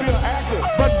 You should be an actor.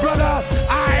 But brother,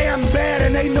 I am bad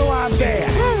and they know I'm bad.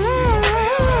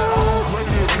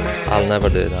 I'll never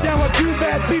do that. There were two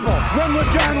bad people. One was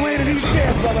John Wayne and he's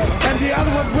dead, brother. And the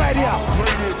other was right here.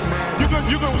 You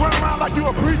can run around like you're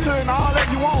a preacher and all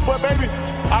that you want, but baby,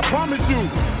 I promise you,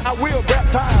 I will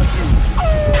baptize you.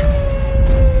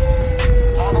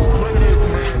 I don't play this,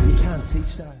 man. You can't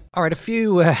teach that. All right,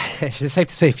 it's safe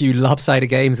to say a few lopsided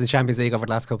games in the Champions League over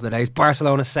the last couple of days.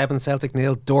 Barcelona 7, Celtic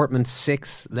 0, Dortmund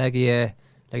 6, Legia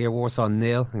Warsaw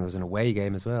 0. I think it was an away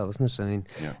game as well, wasn't it? I mean,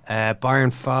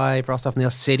 Bayern 5, Rostov 0,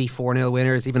 City 4-0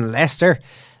 winners. Even Leicester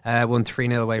won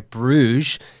 3-0 away at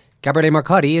Bruges. Gabriele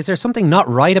Marcotti, is there something not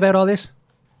right about all this?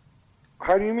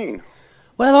 How do you mean?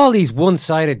 Well, all these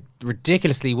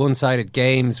ridiculously one-sided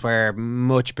games where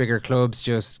much bigger clubs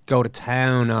just go to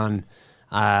town on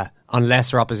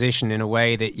lesser opposition in a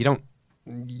way that you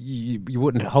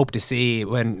wouldn't hope to see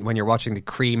when you're watching the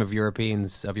cream of European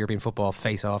football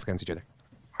face off against each other.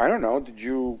 I don't know. Did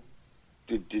you?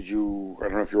 I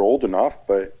don't know if you're old enough,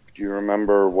 but do you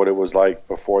remember what it was like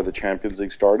before the Champions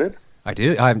League started? I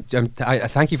do. I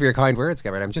thank you for your kind words,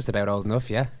 Gabriel. I'm just about old enough.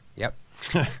 Yeah. Yep.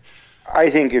 I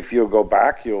think if you go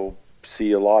back, you'll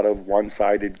see a lot of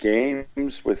one-sided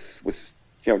games with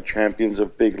champions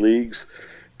of big leagues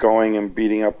going and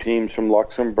beating up teams from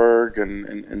Luxembourg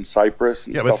and Cyprus.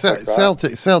 And but stuff like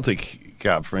that. Celtic,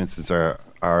 Gab, for instance, are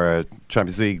a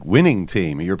Champions League winning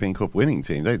team, a European Cup winning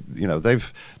team.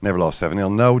 They've never lost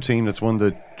 7-0. No team that's won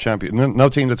the no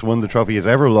team that's won the trophy has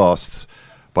ever lost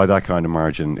by that kind of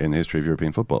margin in the history of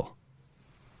European football.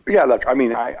 Yeah, look, I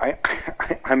mean,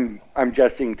 I'm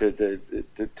jesting to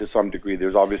some degree.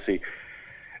 There's obviously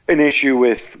an issue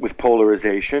with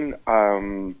polarization.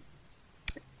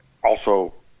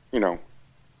 Also, no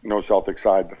Celtic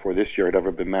side before this year had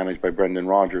ever been managed by Brendan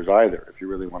Rodgers either, if you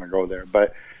really want to go there.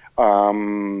 But,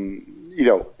 the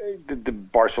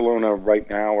Barcelona right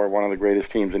now are one of the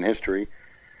greatest teams in history.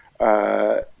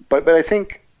 But I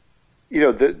think,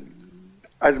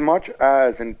 as much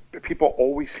as, and people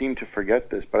always seem to forget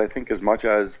this, but I think as much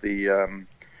as the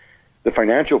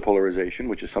financial polarization,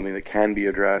 which is something that can be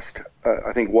addressed,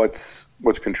 I think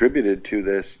what's contributed to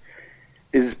this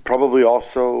is probably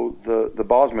also the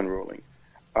Bosman ruling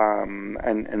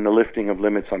and the lifting of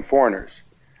limits on foreigners.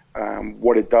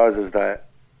 What it does is that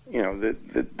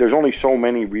there's only so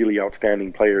many really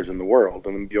outstanding players in the world,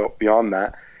 and then beyond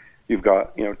that, you've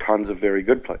got tons of very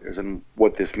good players. And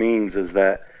what this means is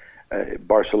that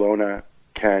Barcelona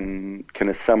can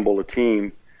assemble a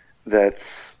team that's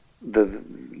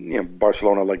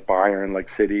Barcelona, like Bayern, like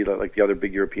City, like the other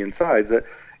big European sides, that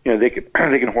they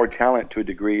can hoard talent to a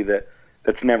degree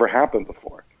that's never happened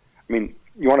before. I mean,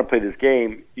 you want to play this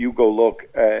game, you go look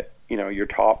at your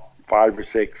top 5 or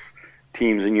 6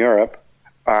 teams in Europe,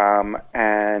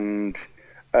 and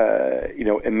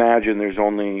imagine there's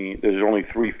only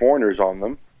 3 foreigners on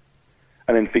them,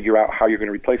 and then figure out how you're going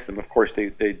to replace them. Of course, they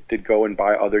did go and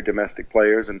buy other domestic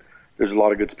players, and there's a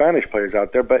lot of good Spanish players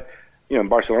out there. But in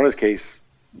Barcelona's case,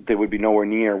 they would be nowhere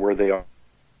near where they are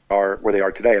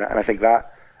today. And I think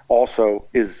that also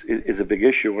is a big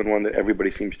issue, and one that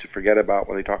everybody seems to forget about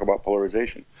when they talk about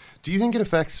polarization. Do you think it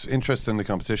affects interest in the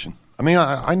competition? I mean,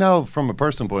 I know from a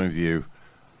personal point of view,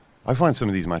 I find some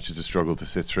of these matches a struggle to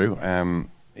sit through.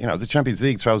 The Champions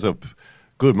League throws up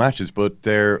good matches, but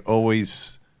they're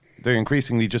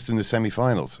increasingly just in the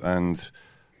semi-finals, and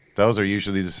those are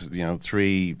usually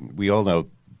three. We all know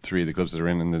three of the clubs that are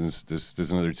in, and then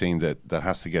there's another team that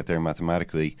has to get there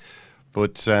mathematically.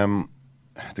 But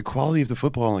the quality of the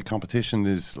football and the competition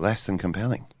is less than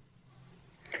compelling.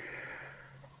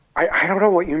 I don't know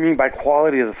what you mean by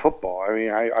quality of the football. I mean,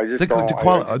 I just don't.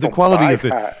 The quality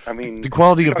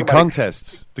of the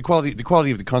contests. The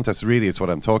quality of the contests really is what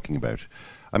I'm talking about.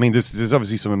 I mean, there's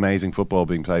obviously some amazing football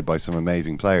being played by some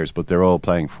amazing players, but they're all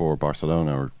playing for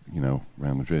Barcelona or Real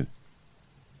Madrid.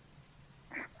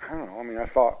 I don't know. I mean, I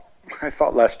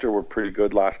thought Leicester were pretty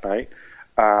good last night.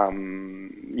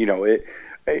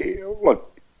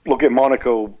 Look at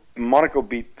Monaco. Monaco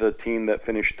beat the team that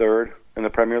finished third in the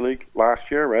Premier League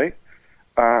last year, right?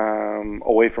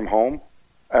 Away from home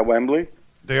at Wembley.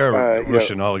 They are a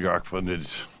Russian oligarch-funded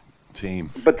team,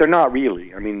 but they're not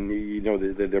really. I mean,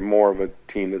 they're more of a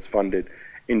team that's funded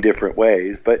in different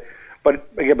ways. But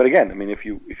again, I mean, if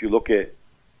you look at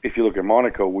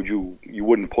Monaco, you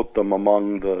wouldn't put them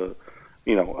among the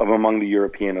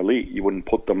European elite. You wouldn't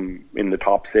put them in the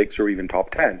top 6 or even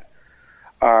top 10.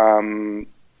 I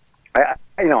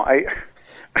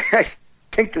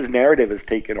think this narrative has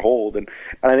taken hold, and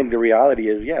I think the reality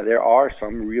is, there are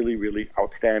some really, really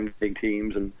outstanding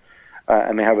teams, and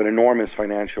they have an enormous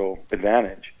financial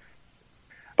advantage.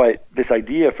 But this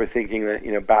idea for thinking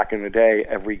that back in the day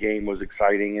every game was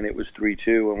exciting and it was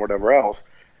 3-2 and whatever else,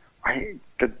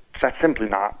 that's simply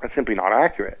not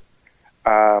accurate.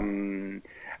 And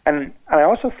I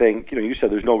also think you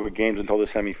said there's no good games until the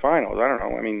semifinals. I don't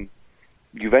know. I mean,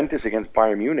 Juventus against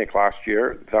Bayern Munich last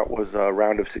year, that was a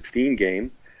round of 16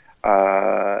 game.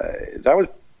 That was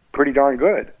pretty darn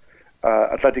good.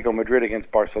 Atletico Madrid against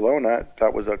Barcelona,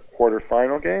 that was a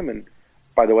quarter-final game. And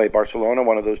by the way, Barcelona,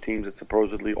 one of those teams that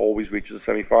supposedly always reaches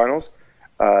the semifinals,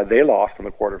 they lost in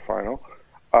the quarterfinal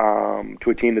to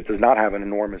a team that does not have an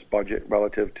enormous budget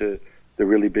relative to the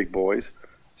really big boys.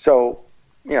 So,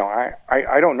 I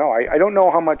don't know. I don't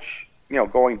know how much,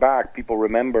 going back, people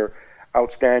remember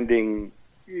outstanding.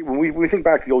 When we think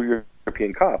back to the old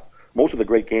European Cup, most of the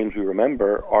great games we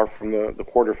remember are from the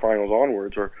quarterfinals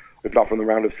onwards, or if not from the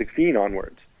round of 16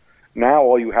 onwards. Now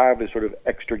all you have is sort of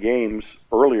extra games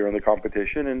earlier in the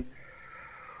competition, and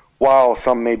while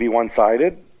some may be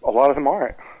one-sided, a lot of them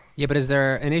aren't. Yeah, but is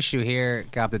there an issue here,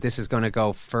 Gab, that this is going to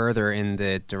go further in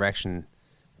the direction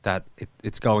that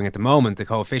it's going at the moment? The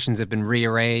coefficients have been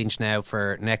rearranged now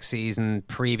for next season.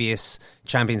 Previous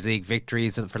Champions League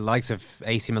victories for the likes of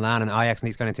AC Milan and Ajax and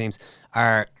these kind of teams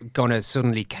are going to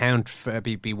suddenly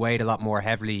be weighed a lot more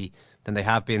heavily than they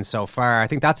have been so far. I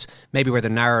think that's maybe where the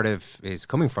narrative is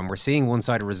coming from. We're seeing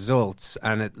one-sided results,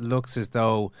 and it looks as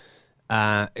though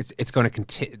it's going to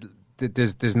continue.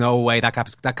 There's no way that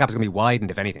gap's going to be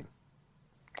widened, if anything.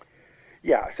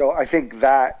 Yeah, so I think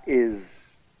that is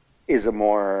a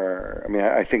more. I mean,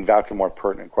 I think that's a more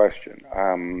pertinent question.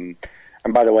 And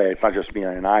by the way, it's not just me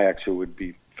and Ajax who would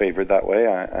be favored that way.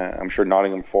 I'm sure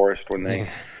Nottingham Forest, when they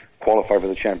qualify for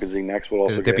the Champions League next, will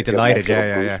also they'd be delighted.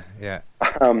 Yeah.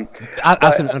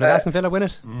 Aston Villa win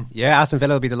it? Yeah, Aston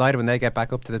Villa will be delighted when they get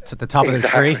back up to the top of the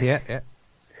tree. Yeah.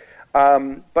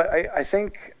 But I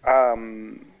think, I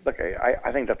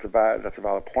think that's a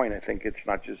valid point. I think it's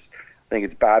not just. I think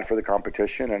it's bad for the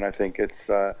competition, and I think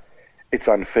it's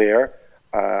unfair.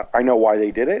 I know why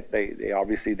they did it. They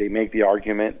obviously make the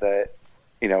argument that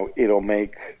it'll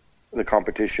make the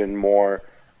competition more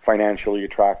financially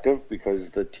attractive, because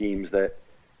the teams that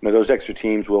those extra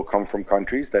teams will come from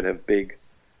countries that have big,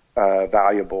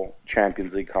 valuable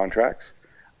Champions League contracts.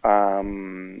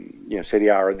 Serie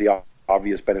A are the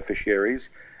obvious beneficiaries,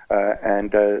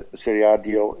 and the Serie A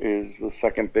deal is the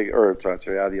second big, or it's not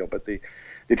Serie A deal, but the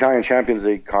Italian Champions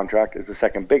League contract is the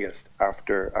second biggest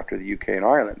after the UK and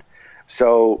Ireland.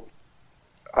 So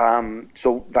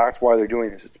that's why they're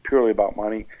doing this. It's purely about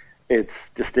money. It's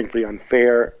distinctly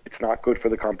unfair. It's not good for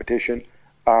the competition.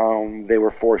 They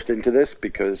were forced into this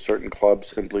because certain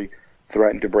clubs simply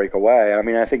threatened to break away. I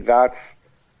mean, I think that's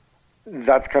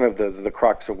kind of the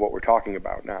crux of what we're talking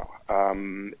about now.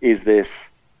 Is this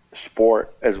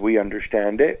sport as we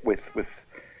understand it, with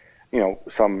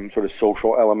some sort of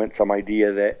social element, some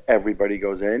idea that everybody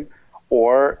goes in,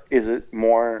 or is it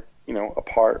more a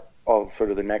part of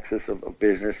sort of the nexus of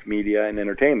business, media, and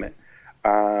entertainment?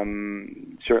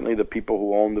 Certainly the people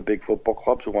who own the big football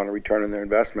clubs who want to return on their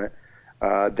investment,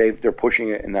 they're pushing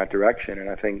it in that direction, and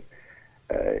I think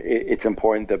it's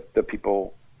important that the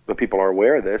people are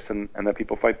aware of this and that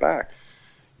people fight back.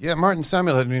 Yeah, Martin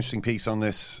Samuel had an interesting piece on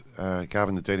this,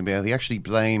 Gavin, the Daily Mail. He actually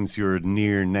blames your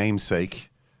near namesake.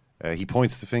 He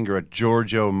points the finger at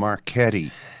Giorgio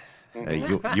Marchetti,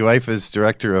 UEFA's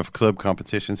director of club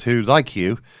competitions, who, like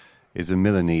you, is a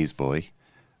Milanese boy.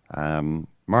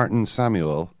 Martin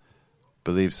Samuel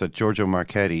believes that Giorgio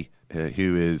Marchetti,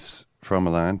 who is from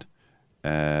Milan,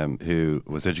 who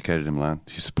was educated in Milan,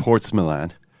 who supports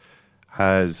Milan,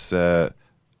 has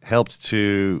helped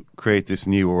to create this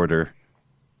new order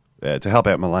to help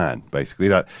out Milan, basically.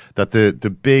 That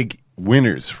the big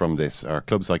winners from this are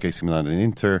clubs like AC Milan and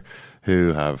Inter,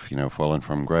 who have fallen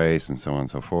from grace and so on and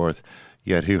so forth,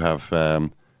 yet who have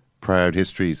proud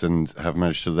histories and have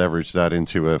managed to leverage that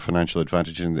into a financial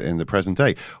advantage in the present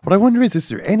day. What I wonder is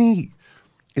there any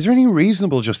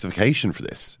reasonable justification for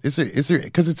this? Is there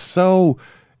because it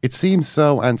seems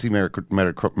so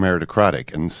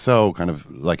anti-meritocratic and so kind of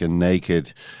like a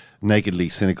nakedly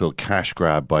cynical cash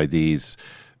grab by these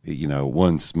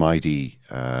once mighty,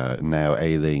 now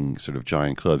ailing sort of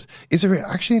giant clubs. Is there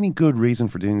actually any good reason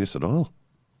for doing this at all?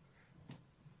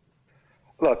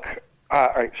 Look, all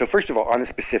right, so first of all, on the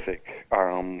specific,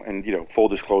 and full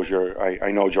disclosure,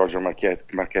 I know Giorgio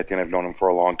Marchetti, and I've known him for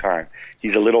a long time.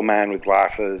 He's a little man with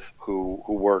glasses who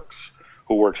works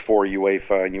for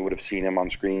UEFA, and you would have seen him on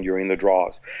screen during the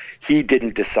draws. He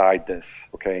didn't decide this,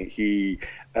 okay?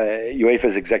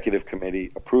 UEFA's executive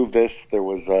committee approved this. There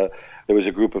was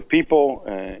a group of people,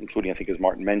 including, I think, as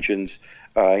Martin mentions,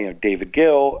 David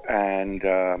Gill and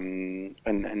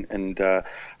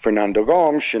Fernando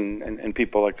Gomes and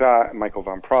people like that, Michael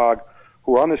van Praag,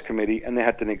 who were on this committee, and they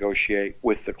had to negotiate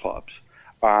with the clubs.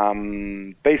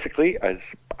 Basically, as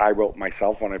I wrote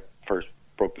myself when I first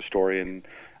broke the story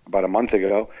about a month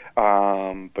ago,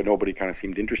 but nobody kind of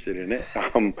seemed interested in it.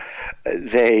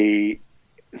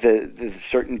 The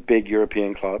certain big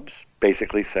European clubs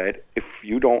basically said, if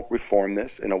you don't reform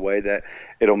this in a way that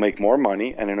it'll make more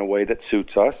money and in a way that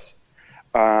suits us,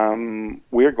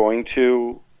 we're going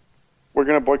to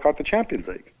boycott the Champions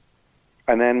League.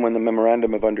 And then when the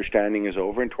memorandum of understanding is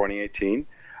over in 2018,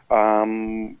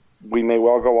 we may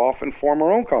well go off and form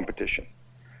our own competition.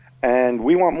 And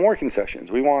we want more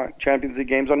concessions. We want Champions League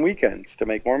games on weekends to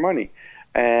make more money.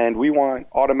 And we want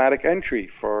automatic entry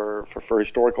for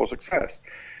historical success.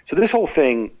 So this whole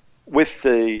thing with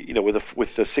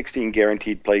the 16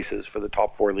 guaranteed places for the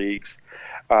top 4 leagues,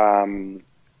 and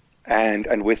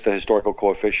with the historical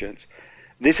coefficients,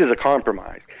 this is a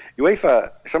compromise.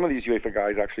 Some of these UEFA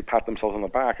guys actually pat themselves on the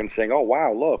back and saying, "Oh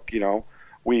wow, look,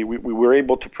 we were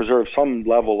able to preserve some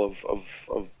level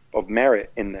of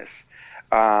merit in this."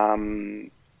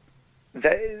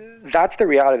 That's the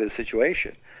reality of the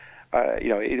situation.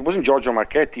 It wasn't Giorgio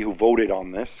Marchetti who voted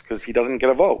on this because he doesn't get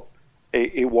a vote.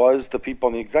 It was the people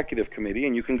on the executive committee,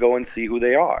 and you can go and see who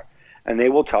they are. And they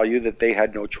will tell you that they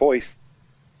had no choice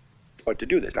but to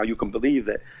do this. Now, you can believe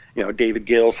that, David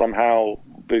Gill somehow,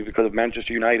 because of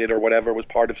Manchester United or whatever, was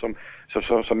part of some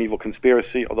evil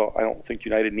conspiracy, although I don't think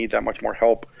United need that much more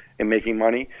help in making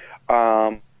money.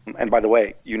 And by the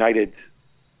way, United,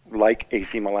 like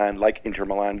AC Milan, like Inter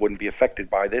Milan, wouldn't be affected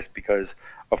by this because,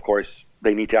 of course,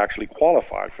 they need to actually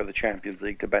qualify for the Champions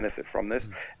League to benefit from this.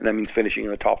 And that means finishing in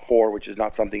the top 4, which is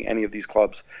not something any of these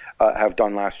clubs have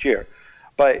done last year.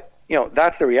 But,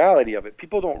 that's the reality of it.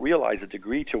 People don't realize the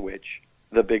degree to which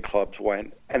the big clubs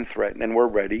went and threatened and were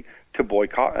ready to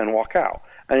boycott and walk out.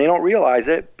 And they don't realize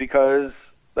it because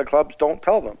the clubs don't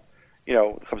tell them.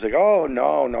 The clubs like, oh,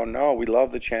 no, we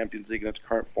love the Champions League in its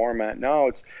current format. No,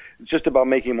 it's just about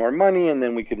making more money, and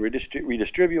then we can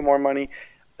redistribute more money.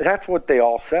 That's what they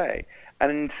all say.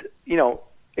 And,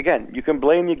 again, you can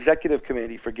blame the executive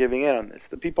committee for giving in on this.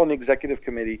 The people in the executive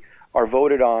committee are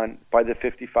voted on by the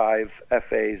 55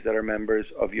 FAs that are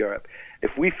members of Europe.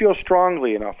 If we feel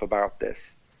strongly enough about this,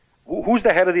 who's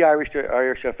the head of the Irish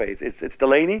FAs? It's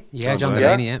Delaney? Yeah, John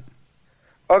Delaney, yeah.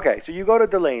 Okay, so you go to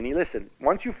Delaney. Listen,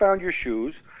 once you found your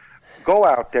shoes, go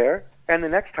out there, and the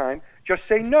next time, just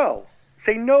say no.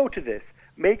 Say no to this.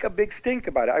 Make a big stink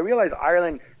about it. I realize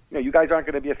Ireland, you guys aren't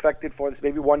going to be affected for this.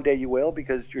 Maybe one day you will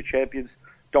because your champions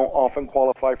don't often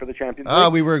qualify for the Champions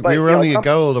League. We were only a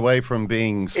goal away from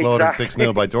being slaughtered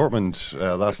 6-0 by Dortmund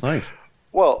last night.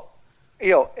 Well,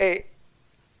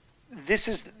 this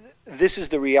is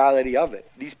the reality of it.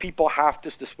 These people have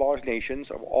to, the smallest nations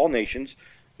of all nations,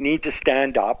 need to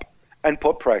stand up and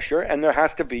put pressure, and there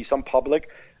has to be some public,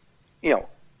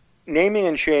 naming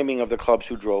and shaming of the clubs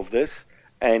who drove this,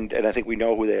 and I think we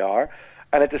know who they are.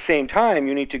 And at the same time,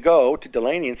 you need to go to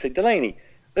Delaney and say, Delaney,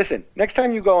 listen, next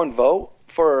time you go and vote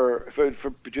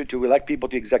to elect people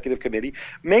to the executive committee,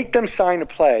 make them sign a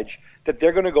pledge that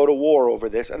they're going to go to war over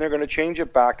this and they're going to change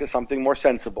it back to something more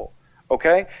sensible.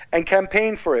 okay? And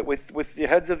campaign for it with the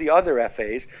heads of the other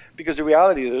FAs, because the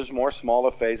reality is there's more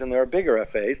small FAs and there are bigger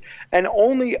FAs, and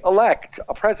only elect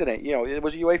a president. You know, it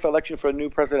was a UEFA election for a new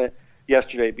president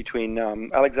yesterday between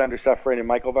Alexander Seferin and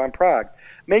Michael Van Praag.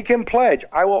 Make him pledge,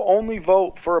 I will only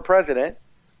vote for a president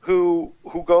who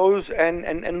goes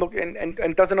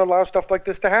and doesn't allow stuff like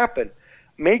this to happen.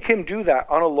 Make him do that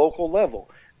on a local level.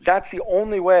 That's the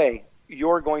only way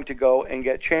you're going to go and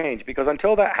get change, because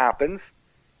until that happens,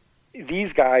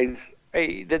 these guys,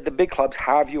 the big clubs,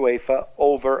 have UEFA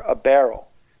over a barrel.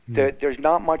 There's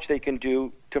not much they can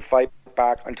do to fight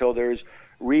back until there's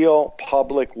real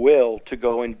public will to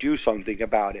go and do something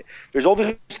about it. There's all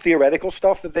this theoretical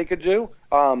stuff that they could do.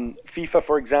 FIFA,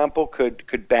 for example,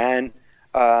 could ban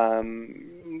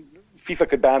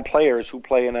players who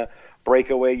play in a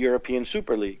breakaway European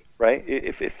Super League, right?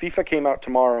 If FIFA came out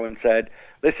tomorrow and said,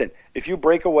 listen, if you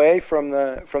break away from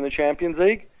the Champions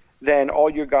League, then all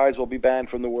your guys will be banned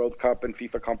from the World Cup and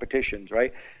FIFA competitions,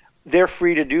 right? They're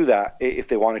free to do that if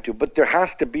they wanted to, but there has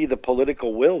to be the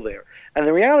political will there. And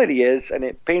the reality is, and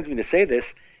it pains me to say this,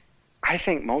 I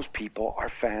think most people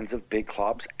are fans of big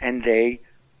clubs and they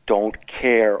don't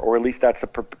care, or at least that's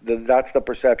the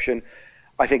perception.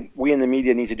 I think we in the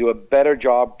media need to do a better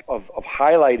job of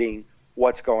highlighting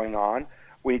what's going on.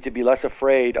 We need to be less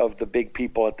afraid of the big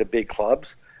people at the big clubs.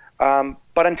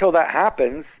 But until that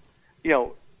happens, you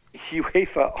know,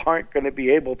 UEFA aren't going to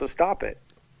be able to stop it.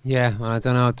 Yeah, well, I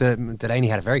don't know. Delaney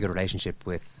had a very good relationship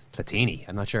with Platini.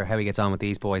 I'm not sure how he gets on with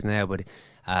these boys now, but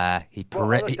I'll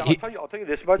tell you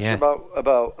this much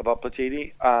about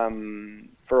Platini.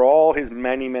 For all his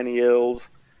many ills,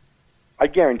 I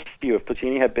guarantee you, if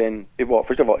Platini had been,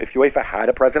 first of all, if UEFA had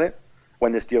a president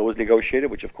when this deal was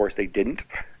negotiated, which of course they didn't,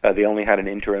 they only had an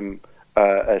interim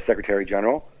Secretary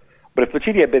General. But if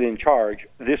Platini had been in charge,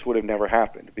 this would have never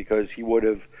happened, because he would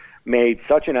have made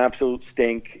such an absolute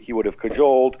stink. He would have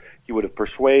cajoled, he would have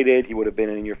persuaded, he would have been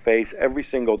in your face every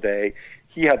single day.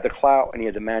 He had the clout and he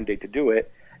had the mandate to do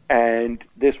it, and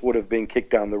this would have been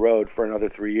kicked down the road for another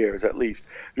 3 years at least.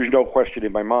 There's no question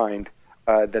in my mind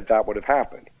that would have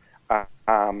happened.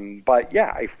 But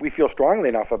yeah, if we feel strongly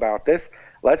enough about this,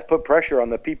 let's put pressure on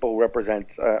the people who represent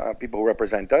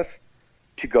us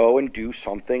to go and do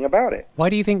something about it. Why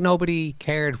do you think nobody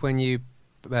cared when you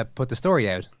put the story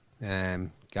out?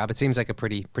 Gab, it seems like a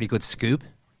pretty good scoop.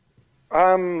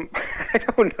 I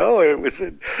don't know. It was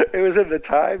in the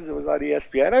Times. It was on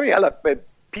ESPN. I mean, look,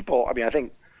 people. I mean, I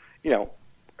think, you know,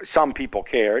 some people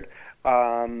cared,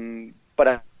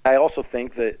 but I also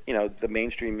think that, you know, the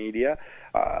mainstream media,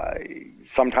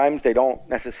 sometimes they don't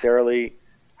necessarily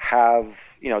have,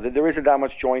 you know, there isn't that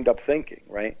much joined up thinking,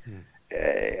 right?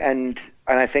 And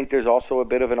I think there's also a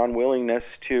bit of an unwillingness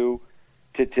to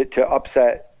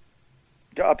upset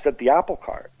the apple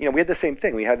cart. You know, we had the same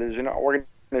thing. There's an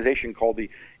organization called the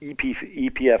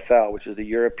EPFL, which is the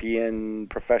European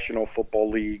Professional Football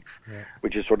Leagues,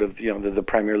 which is sort of, you know, the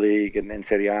Premier League and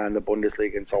Serie A and the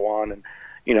Bundesliga and so on. And,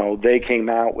 you know, they came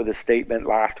out with a statement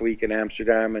last week in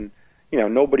Amsterdam, and, you know,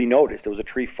 nobody noticed. There was a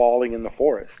tree falling in the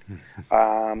forest.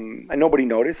 And nobody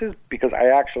notices, because I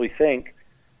actually think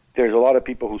there's a lot of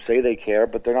people who say they care,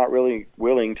 but they're not really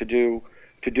willing to do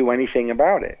anything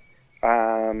about it.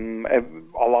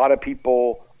 A lot of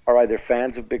people are either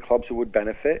fans of big clubs who would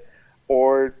benefit,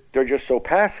 or they're just so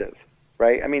passive,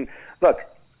 right? I mean, look,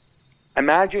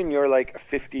 imagine you're like a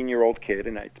 15-year-old kid,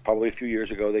 and it's probably a few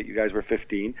years ago that you guys were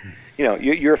 15. You know,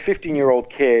 you're a 15-year-old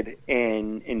kid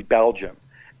in Belgium,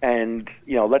 and,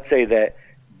 you know, let's say that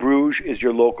Bruges is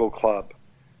your local club.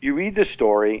 You read the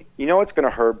story, you know it's going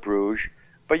to hurt Bruges,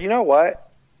 but you know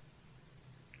what?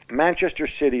 Manchester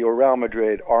City or Real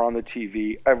Madrid are on the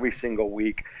TV every single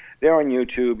week. They're on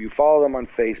YouTube. You follow them on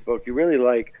Facebook. You really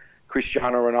like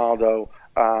Cristiano Ronaldo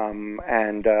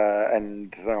and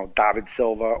you know, David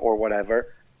Silva or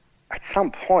whatever. At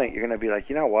some point, you're going to be like,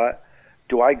 you know what?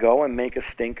 Do I go and make a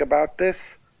stink about this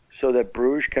so that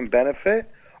Bruges can benefit,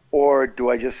 or do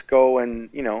I just go and,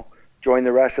 you know, join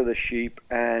the rest of the sheep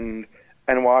and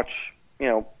watch, you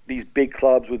know, these big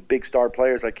clubs with big star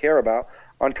players I care about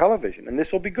on television, and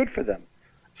this will be good for them.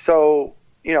 So,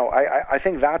 you know, I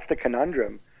think that's the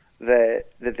conundrum that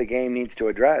the game needs to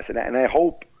address, and I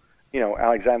hope, you know,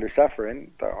 Alexander Seferin,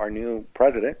 our new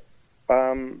president,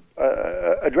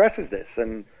 addresses this,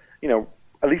 and, you know,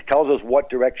 at least tells us what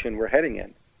direction we're heading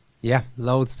in. Yeah,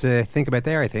 loads to think about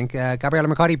there, I think. Gabriele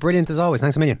Mercati, brilliant as always.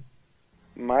 Thanks a million.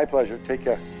 My pleasure. Take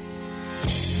care.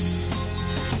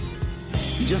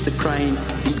 Just a crying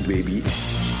big baby.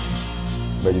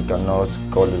 But you cannot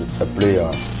call a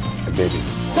player a baby.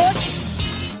 Coach!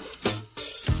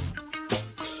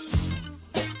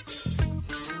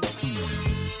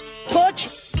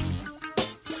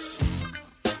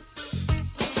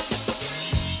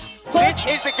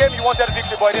 wanted a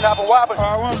victory, but it didn't happen. What happened?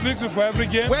 I want victory for every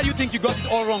game. Where do you think you got it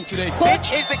all wrong today?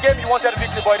 This is the game you wanted a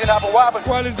victory, but it didn't happen. What happened?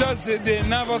 Well, it's just the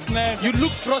nervousness. You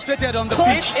look frustrated on the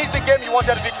This pitch. is the game you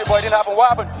wanted a victory, but it didn't happen. What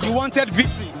happened? You wanted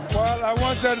victory. Well, I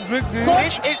wanted victory.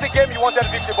 This is the game you wanted a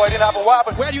victory, but it didn't happen. What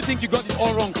happened? Where do you think you got it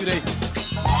all wrong today?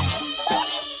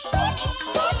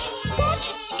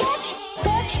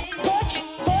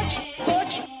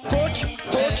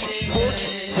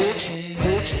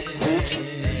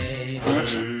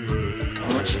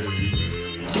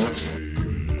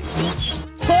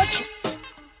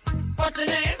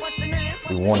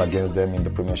 We won against them in the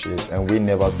Premiership, and we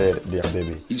never said they are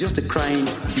baby. He's just a crying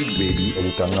big baby.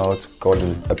 We cannot call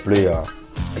a player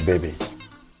a baby.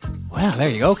 Well, there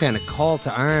you go. Kind of call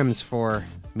to arms for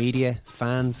media,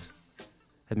 fans,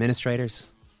 administrators.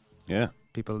 Yeah.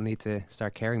 People need to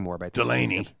start caring more about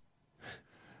Delaney.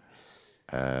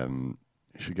 You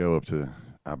should go up to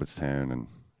Abbottstown and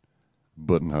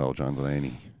buttonhole John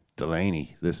Delaney.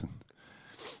 Delaney, listen.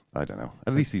 I don't know.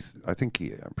 At least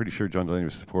I'm pretty sure John Delaney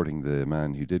was supporting the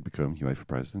man who did become UEFA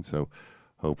president. So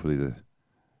hopefully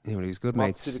he was good I'm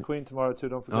mates. off to see the Queen tomorrow too.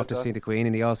 Don't forget Off to see the Queen,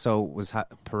 and he also was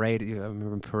parading. I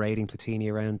remember him parading Platini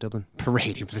around Dublin.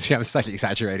 Parading Platini. I was slightly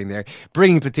exaggerating there.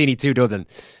 Bringing Platini to Dublin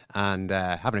and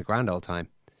having a grand old time.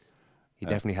 He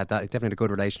definitely had that. Definitely had a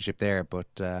good relationship there, but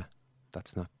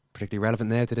that's not particularly relevant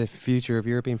now to the future of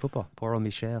European football. Poor old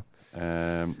Michel.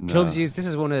 No. Clubs use, this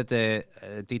is one of the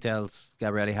details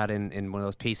Gabrielli had in one of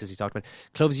those pieces he talked about.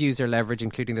 Clubs use their leverage,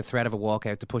 including the threat of a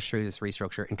walkout, to push through this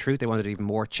restructure. In truth, they wanted even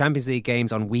more. Champions League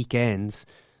games on weekends,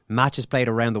 matches played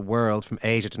around the world from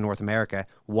Asia to North America,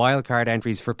 wildcard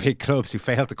entries for big clubs who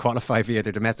failed to qualify via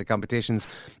their domestic competitions.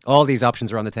 All these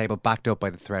options are on the table, backed up by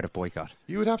the threat of boycott.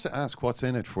 You would have to ask what's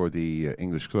in it for the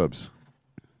English clubs.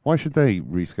 Why should they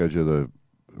reschedule a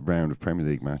round of Premier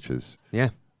League matches? Yeah.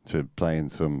 To play in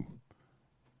some...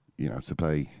 to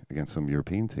play against some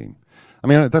European team. I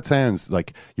mean, that sounds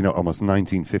like, almost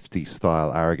 1950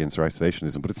 style arrogance or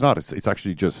isolationism, but it's not. It's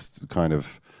actually just kind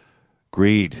of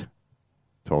greed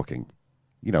talking.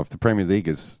 If the Premier League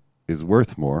is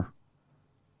worth more,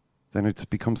 then it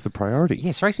becomes the priority. Yeah,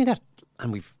 it strikes me that,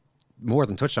 and we've more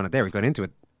than touched on it there, we've gone into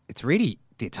it, it's really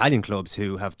the Italian clubs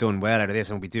who have done well out of this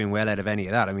and will be doing well out of any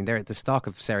of that. I mean, the stock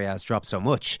of Serie A has dropped so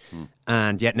much,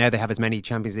 and yet now they have as many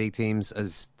Champions League teams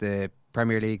as the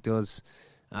Premier League does.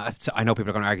 So I know people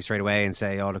are going to argue straight away and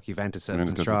say, "Oh, look, Juventus have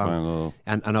been strong,"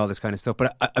 and all this kind of stuff.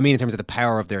 But I mean, in terms of the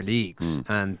power of their leagues,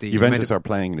 and the Juventus are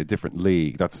playing in a different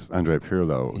league. That's Andrea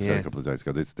Pirlo said a couple of days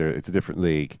ago. It's a different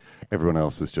league. Everyone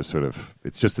else is just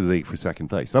it's just a league for second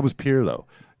place. That was Pirlo,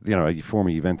 a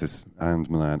former Juventus and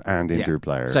Milan and Inter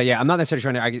player. So I'm not necessarily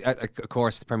trying to argue. Of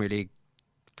course, the Premier League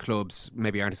clubs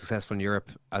maybe aren't as successful in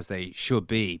Europe as they should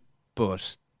be,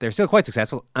 but they're still quite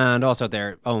successful, and also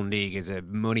their own league is a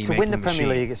money-making machine. To win the Premier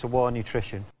League, it's a war on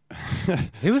nutrition.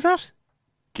 Who was that?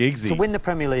 Giggsy. To win the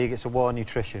Premier League, it's a war on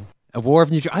nutrition. A war of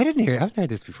nutrition? I haven't heard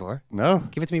this before. No.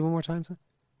 Give it to me one more time, sir.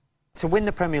 To win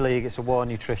the Premier League, it's a war on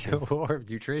nutrition. A war of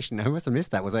nutrition. I must have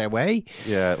missed that. Was I away?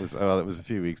 Yeah, it was a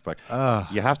few weeks back.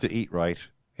 You have to eat right.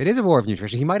 It is a war of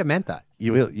nutrition. He might have meant that.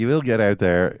 You will get out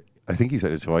there. I think he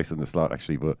said it twice in the slot,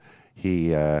 actually, but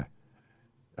he...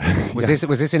 Was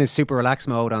this in his super relaxed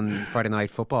mode on Friday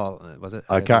Night Football? Was it?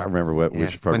 I can't remember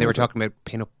which part. When they were talking about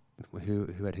pin-up, who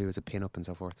as a pin-up and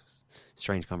so forth. It was a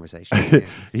strange conversation.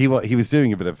 He was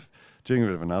doing a bit of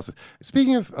analysis.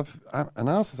 Speaking of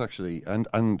analysis, actually,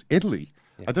 and Italy.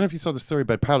 I don't know if you saw the story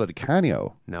about Paolo Di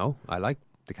Canio. No, I like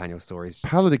Di Canio stories.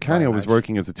 Paolo Di Canio was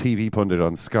working as a TV pundit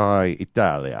on Sky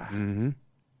Italia. Mm-hmm.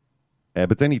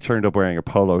 But then he turned up wearing a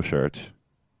polo shirt.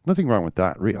 Nothing wrong with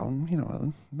that.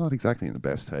 Not exactly in the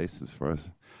best taste as far as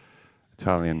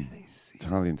Italian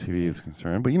TV is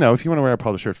concerned. But, if you want to wear a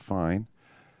polo shirt, fine.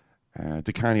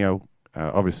 Di Canio,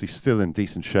 obviously still in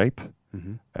decent shape.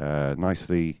 Mm-hmm.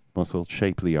 Nicely muscled,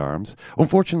 shapely arms.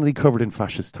 Unfortunately covered in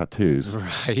fascist tattoos.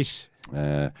 Right.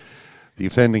 The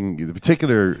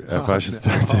particular fascist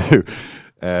tattoo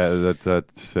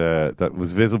that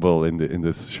was visible in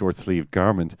this short-sleeved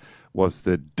garment was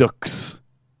the Dux,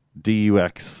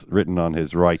 D-U-X, written on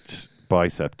his right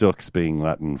bicep. Dux being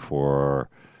Latin for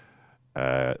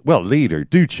leader,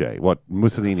 duce, what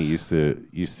Mussolini used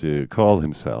to call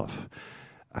himself.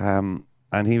 And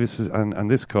he was, and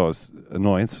this caused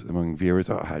annoyance among viewers.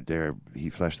 Oh, how dare he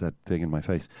flash that thing in my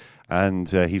face? And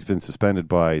he's been suspended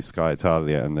by Sky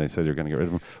Italia, and they said they're going to get rid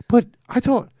of him. But I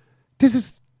thought, this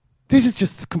is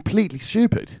just completely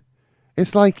stupid.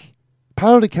 It's like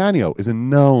Paolo Di Canio is a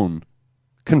known,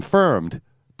 confirmed,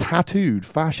 tattooed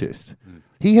fascist.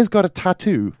 He has got a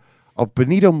tattoo of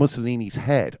Benito Mussolini's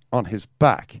head on his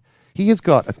back. He has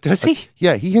got. Does he?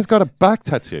 Yeah, he has got a back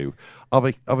tattoo of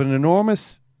an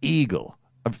enormous eagle,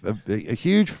 a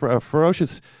huge,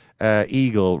 ferocious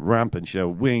eagle, rampant.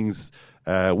 Wings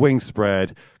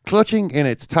spread, clutching in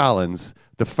its talons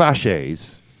the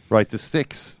fasces, right? The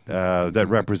sticks that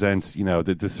represent,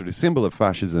 the sort of symbol of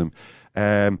fascism,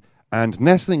 and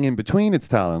nestling in between its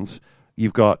talons,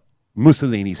 you've got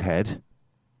Mussolini's head.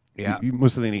 Yeah,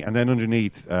 Mussolini, and then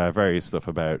underneath various stuff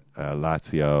about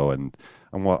Lazio and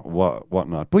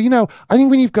whatnot. But I think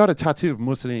when you've got a tattoo of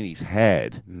Mussolini's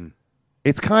head,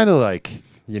 it's kind of like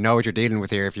you know what you're dealing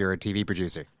with here if you're a TV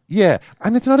producer. Yeah,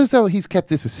 and it's not as though he's kept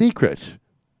this a secret.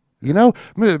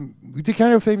 Di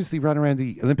Canio famously ran around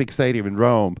the Olympic Stadium in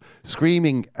Rome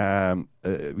screaming,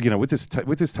 with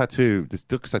this tattoo, this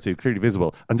duck's tattoo, clearly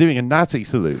visible, and doing a Nazi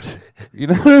salute. You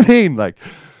know what I mean? Like,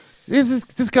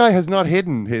 this guy has not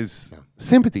hidden his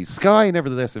sympathies. Sky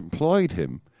nevertheless employed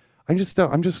him. I'm just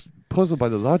puzzled by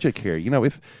the logic here.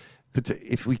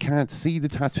 If we can't see the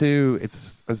tattoo,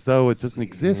 it's as though it doesn't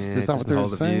exist. Is that what they're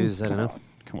saying? I don't know.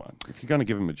 Come on. If you're going to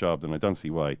give him a job, then I don't see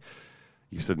why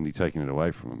you've suddenly taken it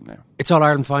away from him now. It's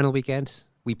All-Ireland final weekend.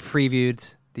 We previewed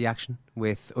the action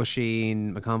with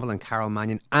Oisin McConville and Carol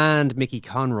Mannion, and Mickey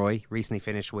Conroy recently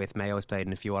finished with Mayo, has played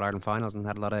in a few All-Ireland finals and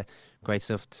had a lot of great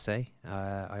stuff to say.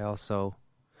 I also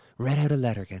read out a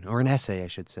letter again, or an essay I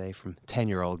should say, from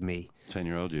 10-year-old me.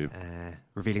 10-year-old you.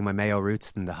 Revealing my Mayo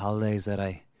roots and the holidays that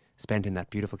I spent in that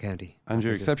beautiful county. And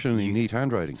your exceptionally neat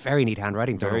handwriting. Very neat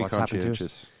handwriting. Don't know what's happened to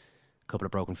it. A couple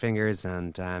of broken fingers,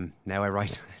 and now I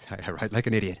write I write like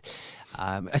an idiot.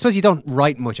 I suppose you don't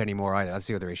write much anymore either. That's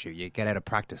the other issue. You get out of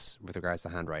practice with regards to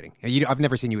handwriting. I've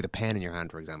never seen you with a pen in your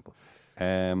hand, for example.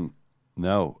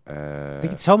 No. I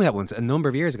think you told me that once a number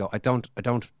of years ago. I don't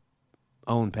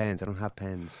own pens. I don't have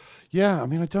pens. Yeah, I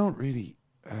mean, I don't really.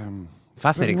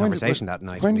 Fascinating conversation that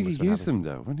night. When do you use them,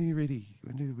 though? When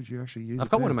would you actually use them? I've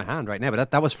got one in my hand right now,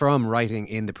 but that was from writing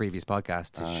in the previous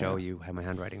podcast to show you how my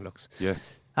handwriting looks. Yeah.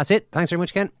 That's it. Thanks very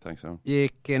much, Ken. Thanks, Owen.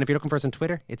 If you're looking for us on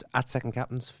Twitter, it's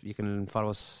 @SecondCaptains. You can follow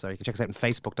us, or you can check us out on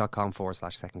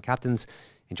Facebook.com/SecondCaptains.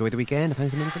 Enjoy the weekend.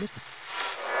 Thanks a million for listening.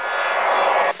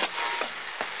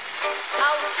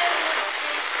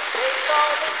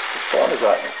 Which phone is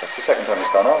that? That's the second time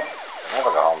it's gone off. They never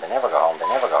go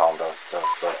home, those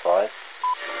boys.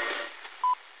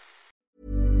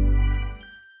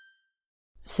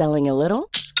 Selling a little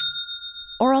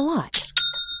or a lot?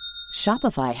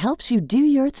 Shopify helps you do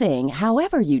your thing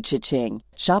however you cha-ching.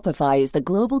 Shopify is the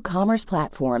global commerce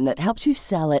platform that helps you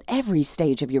sell at every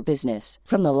stage of your business.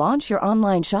 From the launch your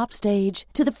online shop stage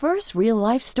to the first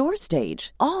real-life store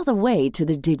stage, all the way to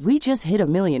the did we just hit a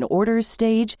million orders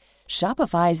stage.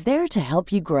 Shopify is there to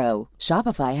help you grow.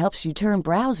 Shopify helps you turn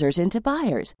browsers into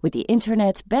buyers with the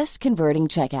internet's best converting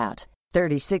checkout.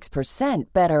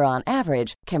 36% better on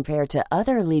average compared to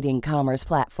other leading commerce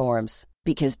platforms.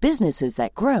 Because businesses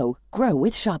that grow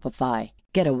with Shopify.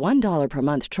 Get a $1 per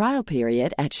month trial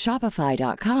period at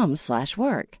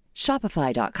shopify.com/work.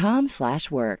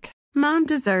 Shopify.com/work. Mom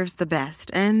deserves the best,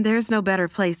 and there's no better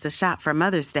place to shop for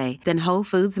Mother's Day than Whole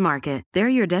Foods Market. They're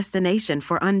your destination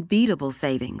for unbeatable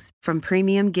savings, from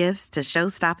premium gifts to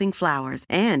show-stopping flowers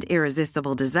and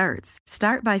irresistible desserts.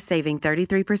 Start by saving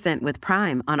 33% with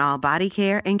Prime on all body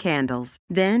care and candles.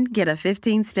 Then get a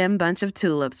 15-stem bunch of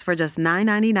tulips for just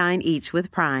 $9.99 each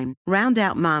with Prime. Round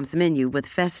out Mom's menu with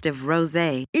festive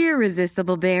rosé,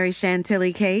 irresistible berry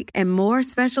chantilly cake, and more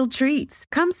special treats.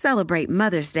 Come celebrate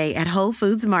Mother's Day at Whole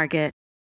Foods Market.